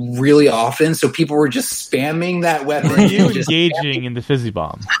it really often, so people were just spamming that weapon. Were you engaging in the fizzy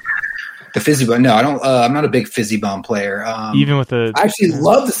bomb? The fizzy bomb? No, I don't. I'm not a big fizzy bomb player. Even with the, I actually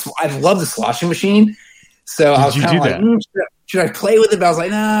love this. I love the sloshing machine. So I was kind of like, should I play with it? But I was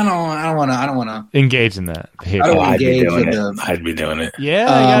like, no, I don't want to engage in that. I don't want to engage with it. I'd be doing it.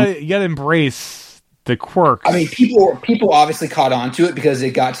 Yeah, you gotta embrace the quirks. I mean, people obviously caught on to it because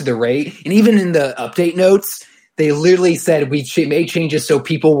it got to the rate, and even in the update notes, they literally said we made changes so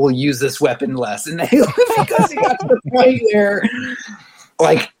people will use this weapon less, and because it got to the point where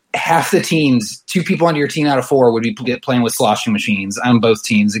half the teams, 2 people on your team out of 4 would be playing with sloshing machines on both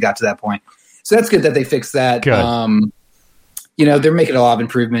teams. It got to that point. So that's good that they fixed that. Good. They're making a lot of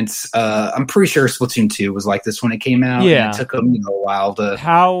improvements. I'm pretty sure Splatoon 2 was like this when it came out. Yeah. And it took them a while to...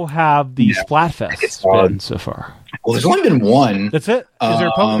 How have the Splatfests been so far? Well, there's only been one. That's it? Is there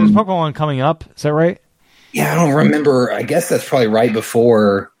a Pokemon one coming up? Is that right? Yeah, I don't remember. I guess that's probably right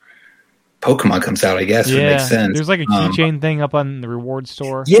before Pokemon comes out, I guess. Yeah, it makes sense. There's a keychain thing up on the reward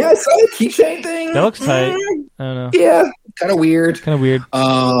store. Yeah, I saw the keychain thing. That looks tight. I don't know. Yeah, kind of weird.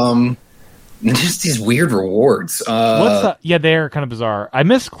 Just these weird rewards. They're kind of bizarre. I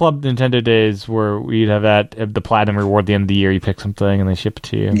miss Club Nintendo days where we'd have the platinum reward at the end of the year. You pick something and they ship it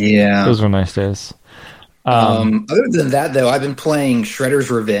to you. Yeah. Those were nice days. Other than that, though, I've been playing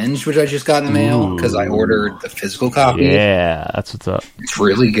Shredder's Revenge, which I just got in the mail because I ordered the physical copy. Yeah, that's what's up. It's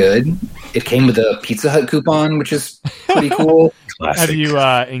really good. It came with a Pizza Hut coupon, which is pretty cool. Have you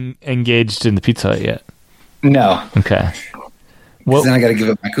engaged in the Pizza Hut yet? No. Okay. Well, then I got to give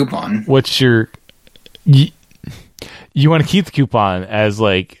up my coupon. What's your... You want to keep the coupon as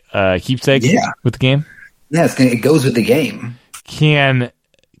like keepsake with the game? Yeah, it goes with the game. Can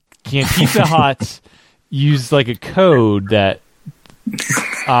Pizza Hut use like a code that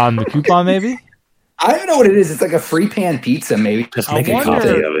on the coupon maybe? I don't know what it is. It's like a free pan pizza, maybe. Just make a copy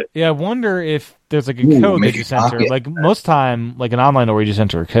of it. Yeah, I wonder if there's like a code that you just enter. Like most time, like an online order, you just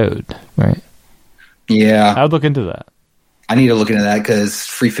enter a code, right? Yeah. I would look into that. I need to look into that because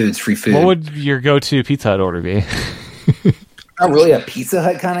free food's free food. What would your go-to Pizza Hut order be? Not really a Pizza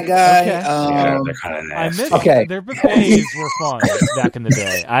Hut kind of guy. Okay. Yeah, they're kind of nasty. Their buffets were fun back in the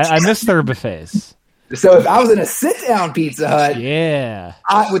day. I miss their buffets. So if I was in a sit-down Pizza Hut,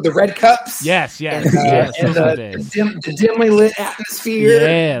 with the red cups, yes, and the dimly lit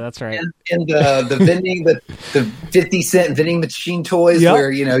atmosphere, that's right, and the vending, the 50-cent vending machine toys, where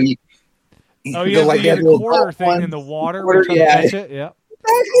you go like that little quarter thing in the water, Exactly.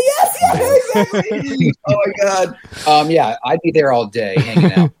 Oh my god, I'd be there all day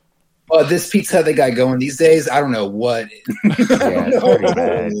hanging out. But this Pizza Hut they got going these days, I don't know what. It's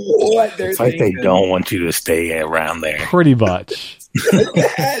like they don't want you to stay around there. Pretty much.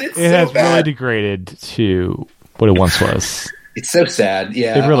 It has really degraded to what it once was. It's so sad.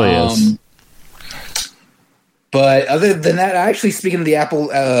 Yeah, it really is. But other than that, actually, speaking of the Apple,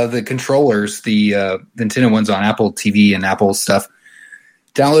 the controllers, the Nintendo ones on Apple TV and Apple stuff,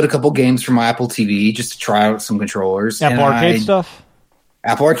 download a couple games from my Apple TV just to try out some controllers. Apple Arcade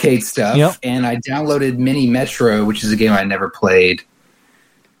stuff. Yep. And I downloaded Mini Metro, which is a game I never played,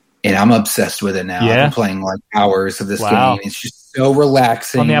 and I'm obsessed with it now. Yeah? I've been playing like hours of this game. It's just so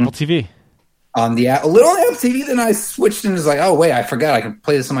relaxing. On the Apple TV? On the Apple TV, then I switched and was like, oh, wait, I forgot I can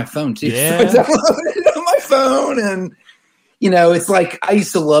play this on my phone, too. Yeah. So I downloaded it on my phone, and, it's like I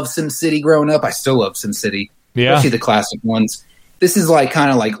used to love SimCity growing up. I still love SimCity, especially the classic ones. This is like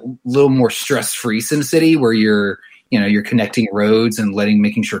kind of like a little more stress-free SimCity where you're connecting roads and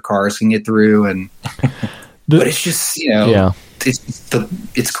making sure cars can get through, but it's just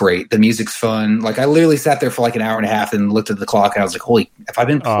it's great. The music's fun. Like I literally sat there for like an hour and a half and looked at the clock and I was like, "Holy! Have I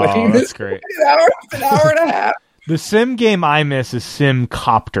been playing this? Great. An hour and a half." The sim game I miss is Sim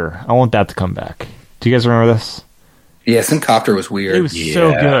Copter. I want that to come back. Do you guys remember this? Yeah, Sim Copter was weird. It was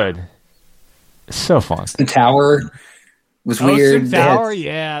so good, so fun. The tower was weird. Sim Tower,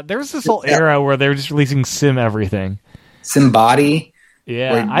 there was this whole era where they were just releasing Sim everything. Sim Body.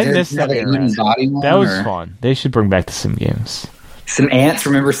 Yeah, I missed that era. That was fun. They should bring back the Sim games. Sim Ants,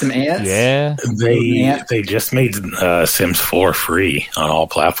 remember Sim Ants? Yeah. They just made Sims 4 free on all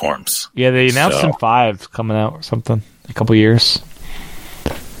platforms. Yeah, they announced Sim 5 coming out or something a couple years.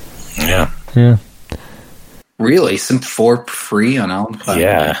 Yeah. Really? Sim 4 free on all platforms?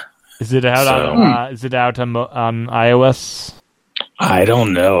 Yeah. Is it out on iOS? I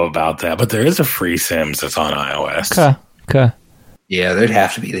don't know about that, but there is a free Sims that's on iOS. Okay. Yeah, there'd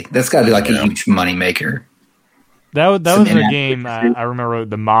have to be. That's got to be like a huge money maker. That was a game I remember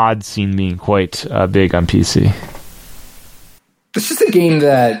the mod scene being quite big on PC. It's just a game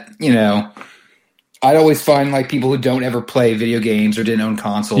that, I'd always find like people who don't ever play video games or didn't own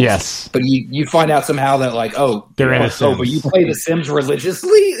consoles. Yes. But you find out somehow that like, they're in Sims. But you play the Sims religiously?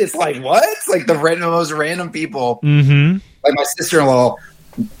 It's like, what? It's like the most random people. Mm-hmm. Like my sister-in-law,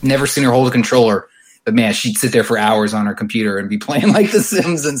 never seen her hold a controller. But man, she'd sit there for hours on her computer and be playing like the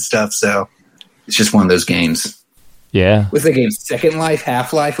Sims and stuff. So it's just one of those games. Yeah. What's that game? Second Life?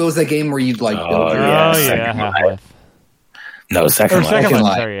 Half-Life? What was that game where you'd like build Half-Life. No, Second Life. Second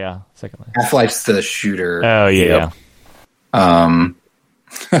Life. Sorry, yeah. Second Life. Half-Life's the shooter. Oh, yeah.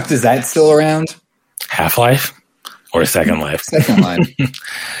 Is that still around? Half-Life? Or Second Life? Second Life.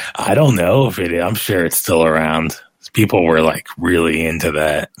 I don't know if it is. I'm sure it's still around. People were like really into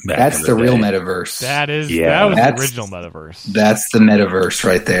that. That's the real metaverse. That was the original metaverse. That's the metaverse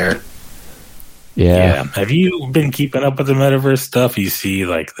right there. Yeah. Have you been keeping up with the metaverse stuff? You see,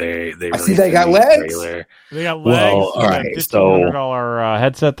 like they see they got legs. Trailer. They got legs. Well, all right. $1,500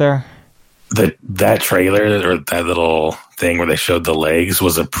 headset there. That trailer or that little thing where they showed the legs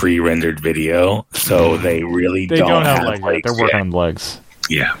was a pre-rendered video, so they don't have legs. They're working on legs.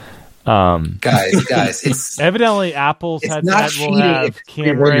 Yeah. Guys, it's evidently Apple's headset will have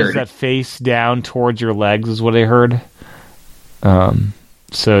cameras that face down towards your legs, is what I heard.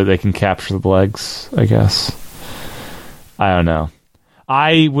 So they can capture the legs, I guess. I don't know.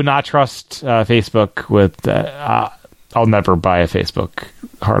 I would not trust Facebook with. I'll never buy a Facebook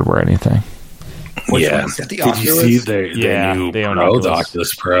hardware anything. Which yeah. one is that, the Did you Oculus? see their new they own Pro, Oculus. the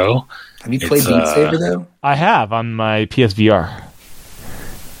Oculus Pro? Have you played It's, Beat Saber though? I have on my PSVR.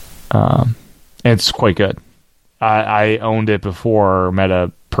 It's quite good. I owned it before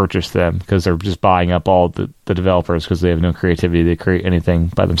Meta purchased them because they're just buying up all the developers because they have no creativity to create anything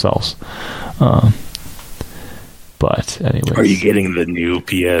by themselves. But anyway, Are you getting the new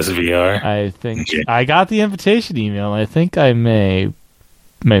PSVR? I think Okay. I got the invitation email. I think I may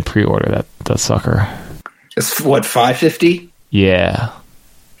pre-order that sucker. It's what, $550? Yeah,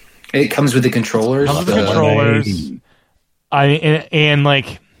 It comes with the controllers. comes with the controllers. And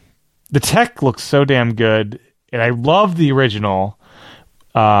like the tech looks so damn good, and I love the original,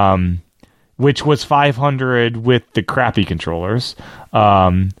 which was $500 with the crappy controllers.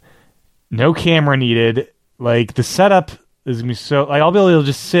 No camera needed. Like the setup is gonna be so like I'll be able to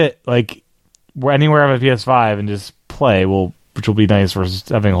just sit like anywhere I have a PS5 and just play. Which will be nice versus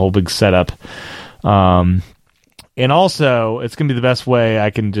having a whole big setup. And also, it's going to be the best way I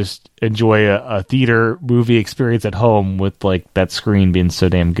can just enjoy a theater movie experience at home with like that screen being so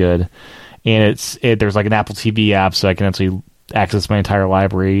damn good. And there's like an Apple TV app, so I can actually access my entire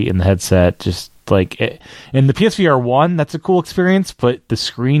library in the headset. Just like it. And the PSVR 1, that's a cool experience, but the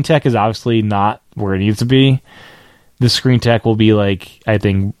screen tech is obviously not where it needs to be. The screen tech will be like, I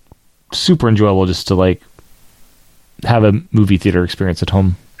think, super enjoyable just to like have a movie theater experience at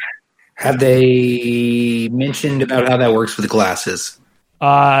home. Have they mentioned about how that works with the glasses?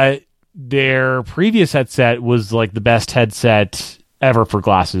 Their previous headset was like the best headset ever for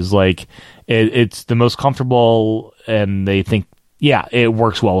glasses. Like it's the most comfortable, and they think, yeah, it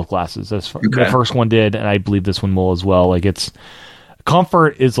works well with glasses. The first one did, and I believe this one will as well. Like it's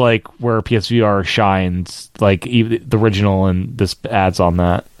comfort is like where PSVR shines. Like even the original, and this adds on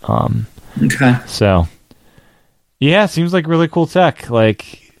that. Okay. So yeah, it seems like really cool tech.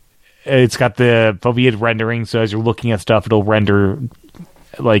 Like it's got the foveated rendering, so as you're looking at stuff, it'll render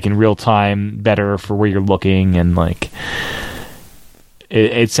like in real time better for where you're looking, and like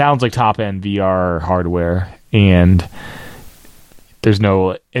it sounds like top end VR hardware, and there's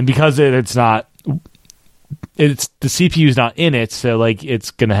no, and because it's the CPU's not in it, so like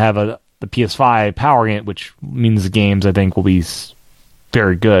it's gonna have the PS5 powering it, which means the games I think will be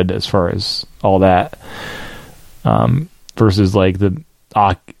very good as far as all that. Versus like the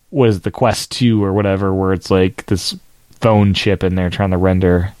Quest 2 or whatever, where it's like this phone chip in there trying to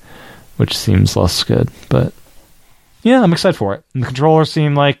render, which seems less good. But yeah, I'm excited for it. And the controllers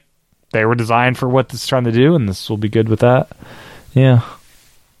seem like they were designed for what this is trying to do, and this will be good with that. Yeah.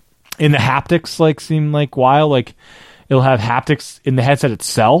 And the haptics like seem like wild. Like it'll have haptics in the headset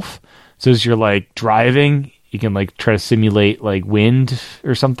itself. So as you're like driving, you can like try to simulate like wind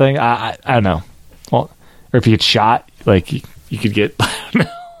or something. I don't know. Well, or if you get shot, like you could get, I don't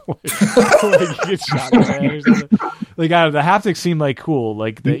know, like you get shot in the head or something. Like the haptics seem like cool.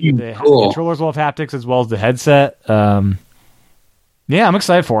 Like the Cool. controllers will have haptics as well as the headset. Yeah, I'm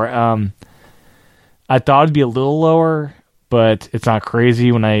excited for it. I thought it'd be a little lower, but it's not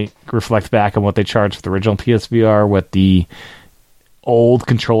crazy when I reflect back on what they charged for the original PSVR with the old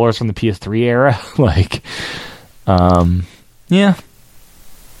controllers from the PS3 era. Like, yeah.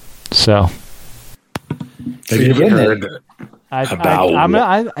 So Have you ever heard I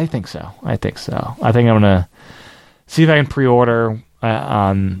think so. I think I'm gonna see if I can pre-order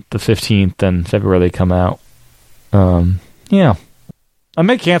on the 15th and February they come out. Yeah, I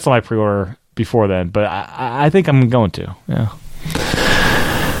may cancel my pre-order before then, but I think I'm going to. Yeah.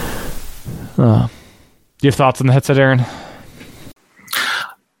 Do you have thoughts on the headset, Aaron?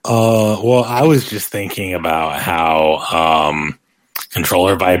 Well, I was just thinking about how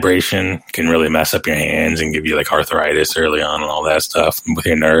controller vibration can really mess up your hands and give you like arthritis early on and all that stuff with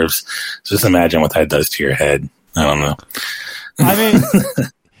your nerves. So just imagine what that does to your head. I don't know. I mean,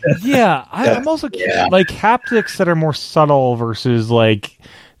 yeah, I'm also like haptics that are more subtle versus like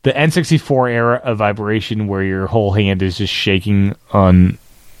the N64 era of vibration where your whole hand is just shaking on.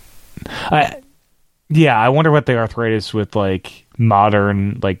 I wonder what the arthritis with like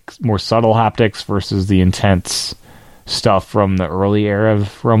modern, like more subtle haptics versus the intense stuff from the early era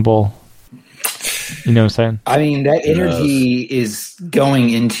of Rumble. You know what I'm saying? I mean, that energy is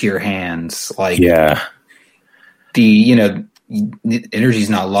going into your hands. Like, Yeah. the energy's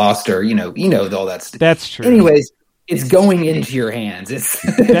not lost, or all that stuff. That's true. Anyways, it's going into your hands.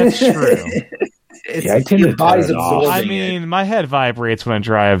 That's true. Yeah, I tend your to body's turn it off. absorbing I mean, my head vibrates when I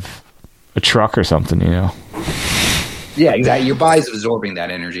drive a truck or something, it. Yeah, exactly. Your body's absorbing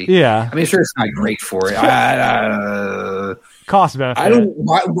that energy. Yeah. I mean, sure, it's not great for it. cost benefit. I don't.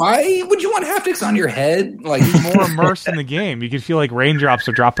 Why would you want haptics on your head? Like more immersed in the game. You could feel like raindrops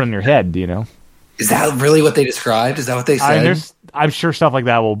are dropping on your head. You know. Is that really what they described? Is that what they said? I'm sure stuff like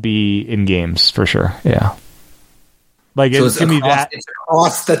that will be in games for sure. Yeah. Like so it's gonna be that. It's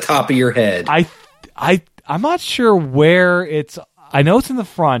across the top of your head. I'm not sure where it's. I know it's in the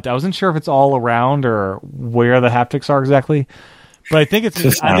front. I wasn't sure if it's all around or where the haptics are exactly. But I think it's. It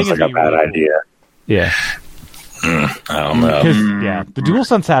just sounds like a bad idea. Yeah. I don't know. Yeah, the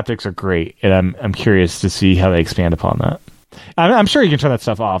DualSense haptics are great, and I'm curious to see how they expand upon that. I'm sure you can turn that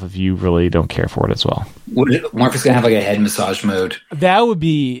stuff off if you really don't care for it as well. Morpheus gonna have like a head massage mode. That would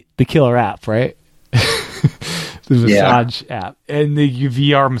be the killer app, right? The massage app and the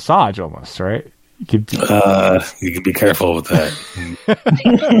VR massage, almost, right? You could be careful with that.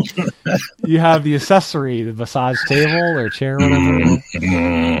 You have the accessory, the massage table or chair, or whatever.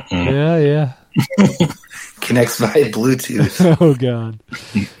 Yeah. Connects via Bluetooth. Oh god.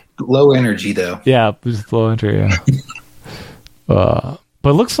 Low energy though. Yeah, just low energy. Yeah. But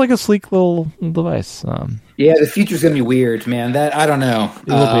it looks like a sleek little device. Yeah, the future's gonna be weird, man. That I don't know.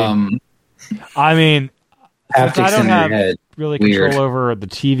 It will be. I mean, since I don't have really control over the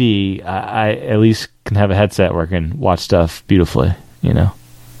TV, I at least can have a headset where I can watch stuff beautifully, you know?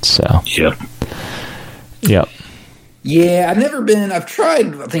 So. Yep. Yeah, I've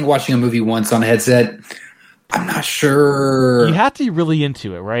tried, I think, watching a movie once on a headset. I'm not sure. You have to be really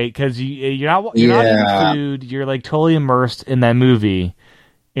into it, right? Because you're not in the food. You're like totally immersed in that movie.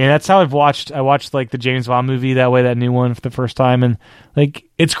 And that's how I watched like the James Bond movie that way, that new one for the first time. And like,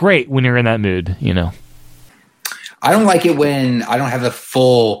 it's great when you're in that mood, you know? I don't like it when I don't have a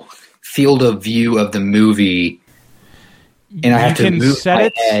full field of view of the movie. And I have to move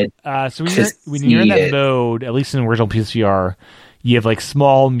my head. So when you're in that mode, at least in the original PSVR, you have like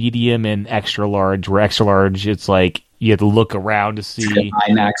small, medium, and extra large. Where extra large, it's like you have to look around to see.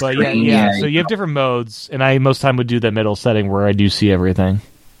 IMAX but screen, yeah. So you have different modes, and I most time would do that middle setting where I do see everything.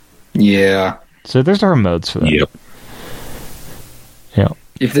 Yeah. So there's different modes for that. Yep. Yeah.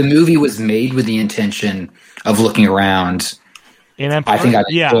 If the movie was made with the intention of looking around, and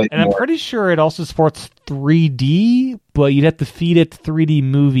I'm pretty sure it also supports 3D, but you'd have to feed it 3D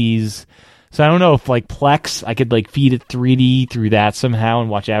movies. So I don't know if like Plex, I could like feed it 3D through that somehow and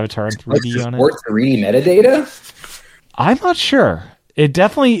watch Avatar in 3D on it. Support 3D metadata? I'm not sure. It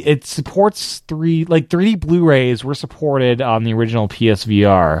supports 3D Blu-rays were supported on the original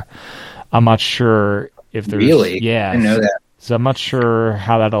PSVR. I'm not sure if there's I know that. So I'm not sure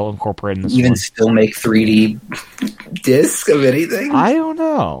how that'll incorporate in this Even one. still make 3D disc of anything? I don't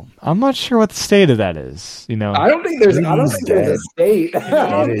know. I'm not sure what the state of that is. You know, I don't think there's a state.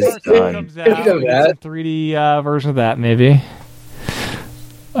 It is done. 3D version of that, maybe.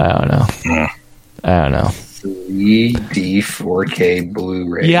 I don't know. 3D 4K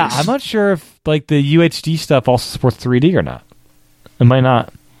Blu-rays. Yeah, I'm not sure if like the UHD stuff also supports 3D or not. It might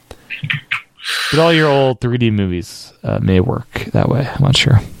not. But all your old 3D movies may work that way. I'm not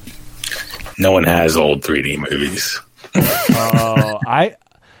sure. No one has old 3D movies.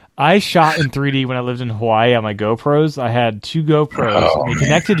 I shot in 3D when I lived in Hawaii on my GoPros. I had 2 GoPros. And they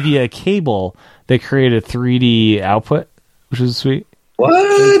connected via a cable that created a 3D output, which was sweet.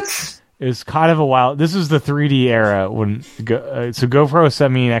 What? It was kind of a while. This was the 3D era when so GoPro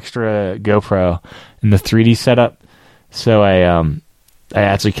sent me an extra GoPro in the 3D setup. So I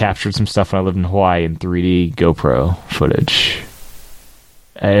actually captured some stuff when I lived in Hawaii in 3D GoPro footage.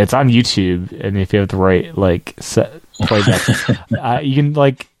 And it's on YouTube, and if you have the right playback, you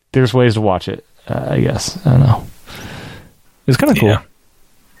can there's ways to watch it. I guess I don't know. It's kind of cool. Yeah.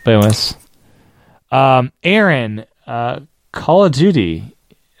 But anyways, Aaron, Call of Duty.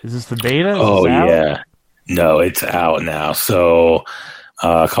 Is this the beta? Yeah. No, it's out now. So,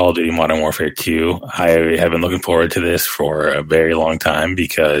 Call of Duty Modern Warfare 2. I have been looking forward to this for a very long time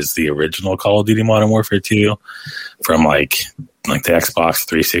because the original Call of Duty Modern Warfare 2 from like the Xbox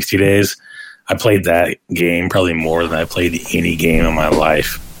 360 days, I played that game probably more than I played any game in my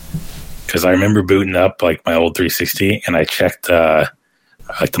life. Because I remember booting up like my old 360 and I checked the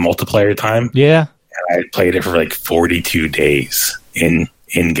multiplayer time. Yeah. And I played it for like 42 days in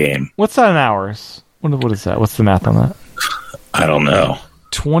game. What's that in hours? What is that? What's the math on that? I don't know.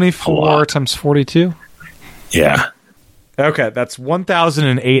 24 times 42? Yeah. Okay, that's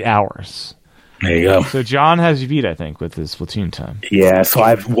 1,008 hours. There you go. So John has you beat, I think, with his Splatoon time. Yeah, so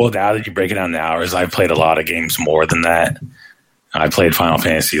now that you break it down in hours, I've played a lot of games more than that. I played Final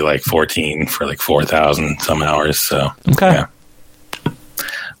Fantasy 14 for 4,000 some hours. So okay. Yeah.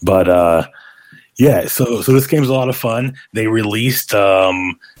 But Yeah, so this game's a lot of fun. They released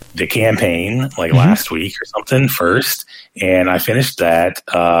the campaign like last week or something first, and I finished that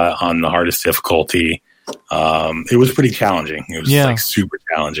on the hardest difficulty. It was pretty challenging. It was like super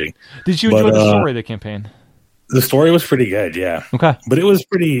challenging. Did you enjoy the story of the campaign? The story was pretty good, yeah. Okay. But it was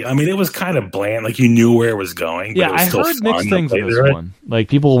pretty, I mean, it was kind of bland. Like, you knew where it was going. Yeah, but it was I still heard fun mixed to things play with this through it. one. Like,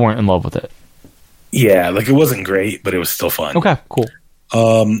 people weren't in love with it. Yeah, like, it wasn't great, but it was still fun. Okay, cool.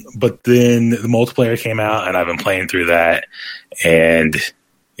 But then the multiplayer came out, and I've been playing through that. And,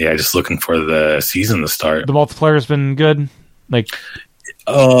 yeah, just looking for the season to start. The multiplayer's been good? Like,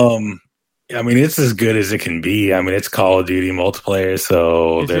 I mean, it's as good as it can be. I mean, it's Call of Duty multiplayer,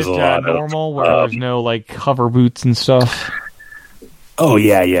 so there's a lot normal where there's no, like, hover boots and stuff? Oh,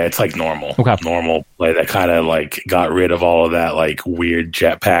 yeah, it's like normal. Okay. Normal play that kind of, like, got rid of all of that, like, weird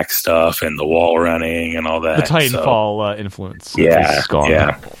jetpack stuff and the wall running and all that. The Titanfall influence. Yeah, gone.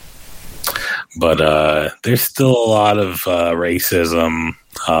 yeah. But there's still a lot of racism.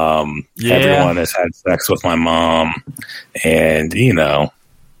 Everyone has had sex with my mom. And, you know...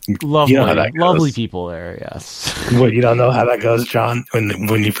 Lovely, you know how that goes. lovely people there, yes. What, you don't know how that goes, John?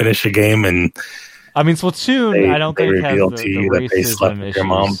 When you finish a game and... I mean, Splatoon, I don't think has the racism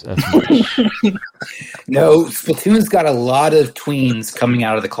issues as much. No, Splatoon's got a lot of tweens coming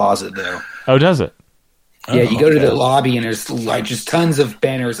out of the closet, though. Oh, does it? Yeah, you go to the lobby and there's like just tons of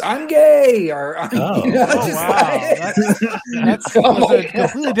banners. I'm gay, or I'm, wow, that's Oh a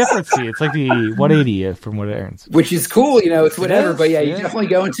completely different scene. It's like the 180 from what it earns. which is cool, you know. It's whatever, but yeah, you yeah. definitely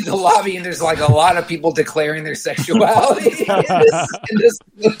go into the lobby and there's like a lot of people declaring their sexuality in this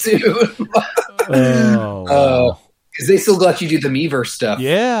Splatoon. Wow. Because they still let you do the Miiverse stuff.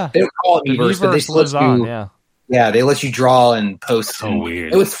 Yeah, They don't call it Miiverse, but they still lives let you. on. Yeah. Yeah, they let you draw and post. So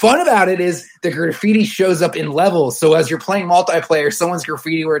weird. And what's fun about it is the graffiti shows up in levels. So as you're playing multiplayer, someone's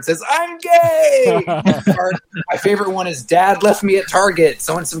graffiti where it says, I'm gay! Or my favorite one is Dad left me at Target.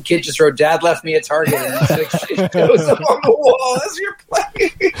 Some kid just wrote, Dad left me at Target. And it shows up on the wall as you're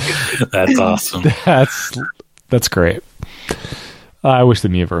playing. That's awesome. That's great. I wish the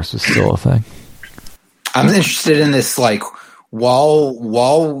Miiverse was still a thing. I'm interested in this, like,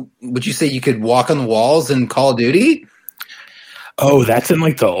 wall. Would you say you could walk on the walls in Call of Duty? Oh, that's in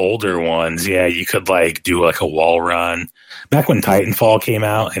like the older ones. Yeah, you could like do like a wall run. Back when Titanfall came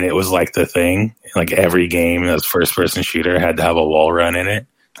out and it was like the thing, like every game that was first person shooter had to have a wall run in it.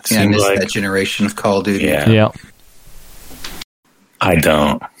 Yeah, I missed that generation of Call of Duty. Yeah. I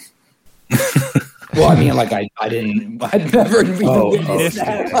don't. Well, I mean, like I'd never even witnessed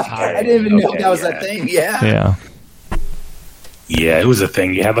that. Like, I didn't even know that was a thing. Yeah. Yeah, it was a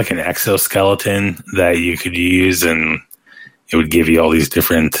thing. You had like an exoskeleton that you could use, and it would give you all these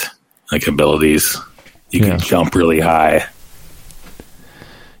different like abilities. You could jump really high.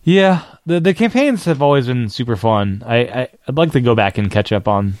 Yeah, the campaigns have always been super fun. I'd like to go back and catch up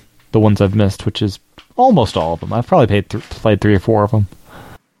on the ones I've missed, which is almost all of them. I've probably played 3 or 4 of them.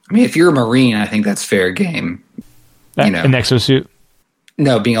 I mean, if you're a Marine, I think that's fair game. You know, an exosuit.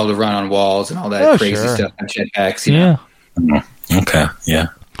 No, being able to run on walls and all that crazy stuff on jetpacks. You know? Okay, yeah,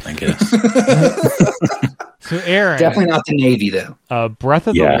 I guess. So, Aaron, definitely not the Navy though. Breath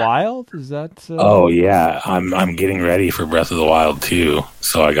of the Wild, is that? Oh yeah, I'm getting ready for Breath of the Wild 2,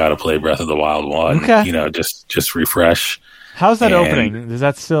 so I got to play Breath of the Wild 1. Okay. You know, just refresh. How's that opening? Is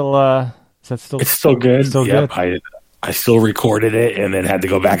that still? It's still good. Still good. I still recorded it and then had to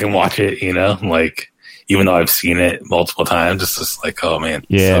go back and watch it. You know, like even though I've seen it multiple times, it's just like, oh man,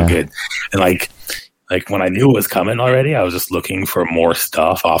 so good. And like when I knew it was coming already, I was just looking for more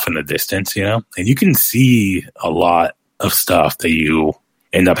stuff off in the distance, you know? And you can see a lot of stuff that you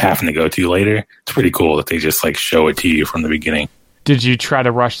end up having to go to later. It's pretty cool that they just like show it to you from the beginning. Did you try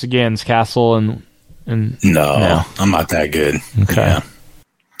to rush to Ganon's castle and No, I'm not that good. Okay.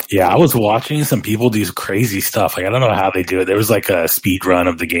 Yeah, I was watching some people do crazy stuff. Like, I don't know how they do it. There was like a speed run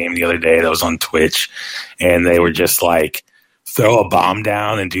of the game the other day that was on Twitch, and they were just like, throw a bomb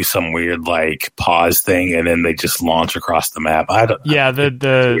down and do some weird like pause thing, and then they just launch across the map.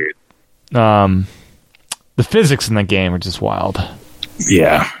 The physics in the game are just wild.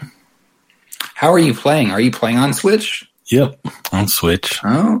 Yeah. How are you playing? Are you playing on Switch? Yep, on Switch.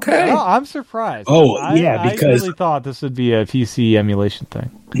 Okay. Oh, I'm surprised. Because I really thought this would be a PC emulation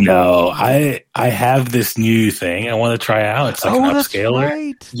thing. No, I have this new thing I want to try out. It's like an upscaler.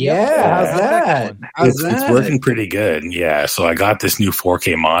 Right. Yeah, how's that? It's working pretty good. Yeah, so I got this new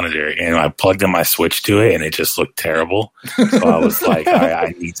 4K monitor and I plugged in my Switch to it and it just looked terrible. So I was like,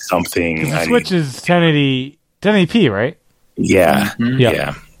 I need something. The Switch is 1080p, right? Yeah, Mm-hmm.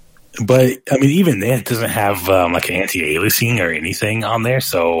 yeah. But I mean, even then, it doesn't have like an anti-aliasing or anything on there.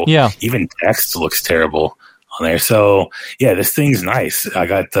 So even text looks terrible on there. So yeah, this thing's nice. I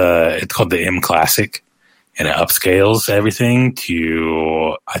got it's called the M Classic, and it upscales everything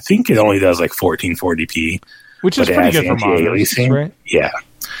to, I think it only does like 1440p, which is pretty good for monitors, right? Yeah.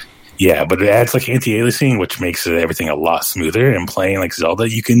 Yeah, but it adds like anti-aliasing, which makes everything a lot smoother. And playing like Zelda,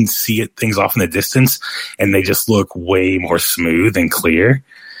 you can see things off in the distance, and they just look way more smooth and clear.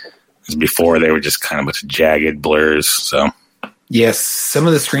 Before, they were just kind of a bunch of jagged blurs. So, yes, some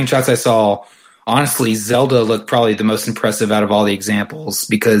of the screenshots I saw, honestly, Zelda looked probably the most impressive out of all the examples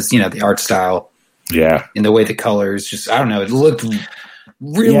because, the art style. Yeah. And the way the colors, just, I don't know, it looked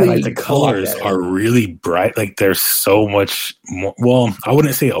really like the colors are really bright. Like there's so much more, well, I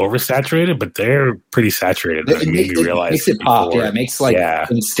wouldn't say oversaturated, but they're pretty saturated. It makes it pop. Yeah, it makes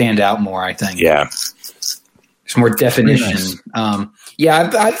them stand out more, I think. Yeah. There's more definition.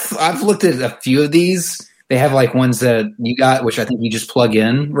 Nice. I've looked at a few of these. They have like ones that you got, which I think you just plug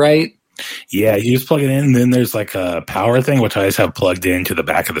in, right? Yeah, you just plug it in, and then there's like a power thing, which I just have plugged into the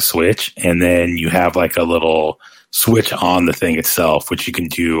back of the Switch, and then you have like a little switch on the thing itself, which you can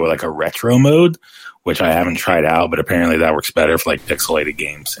do like a retro mode, which I haven't tried out, but apparently that works better for like pixelated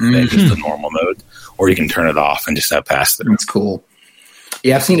games than just the normal mode. Or you can turn it off and just have pass-through. That's cool.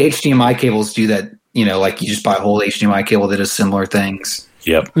 Yeah, I've seen HDMI cables do that. Like you just buy a whole HDMI cable that does similar things.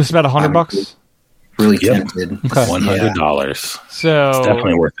 Yep. This is about $100. Really tempted. Okay. $100. So it's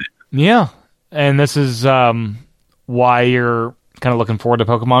definitely worth it. Yeah, and this is why you're kind of looking forward to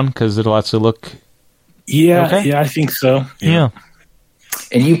Pokemon, because it'll actually look. Yeah, okay? Yeah, I think so. Yeah.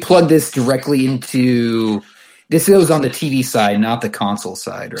 And you plug this directly into. This goes on the TV side, not the console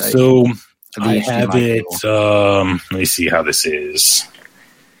side, right? So I have it. Let me see how this is.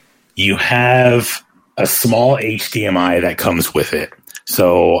 You have a small HDMI that comes with it.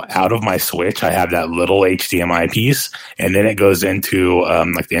 So out of my Switch, I have that little HDMI piece, and then it goes into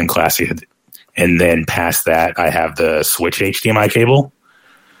like the M Classic, and then past that, I have the Switch HDMI cable,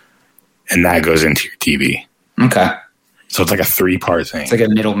 and that goes into your TV. Okay. So it's like a 3-part thing. It's like a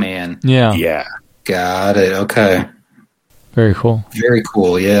middleman. Yeah. Yeah. Got it. Okay. Very cool. Very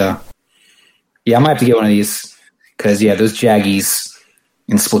cool. Yeah. Yeah, I might have to get one of these because those Jaggies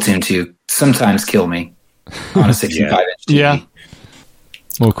in Splatoon 2 sometimes kill me on a 65-inch TV. Yeah.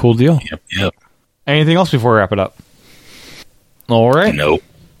 Well, cool deal. Yep. Anything else before we wrap it up? All right. Nope.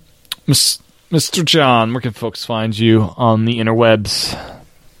 Mr. John, where can folks find you on the interwebs?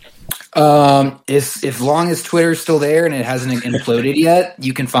 As long as Twitter's still there and it hasn't imploded yet,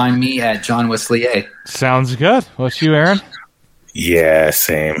 you can find me at John Wesley A. Sounds good. What's you, Aaron? Yeah,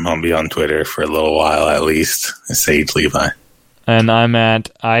 same. I'll be on Twitter for a little while at least. Sage Levi. And I'm at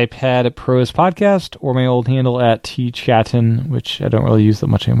iPad Pros Podcast, or my old handle at tchatin, which I don't really use that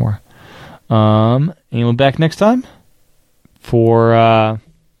much anymore. And we'll be back next time for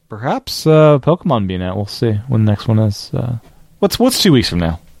perhaps Pokemon being out. We'll see when the next one is. What's 2 weeks from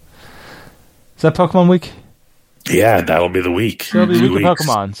now? Is that Pokemon week? Yeah, that'll be the week. So it'll be the week of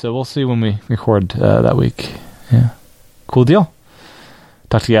Pokemon, so we'll see when we record that week. Yeah. Cool deal.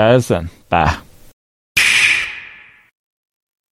 Talk to you guys then. Bye.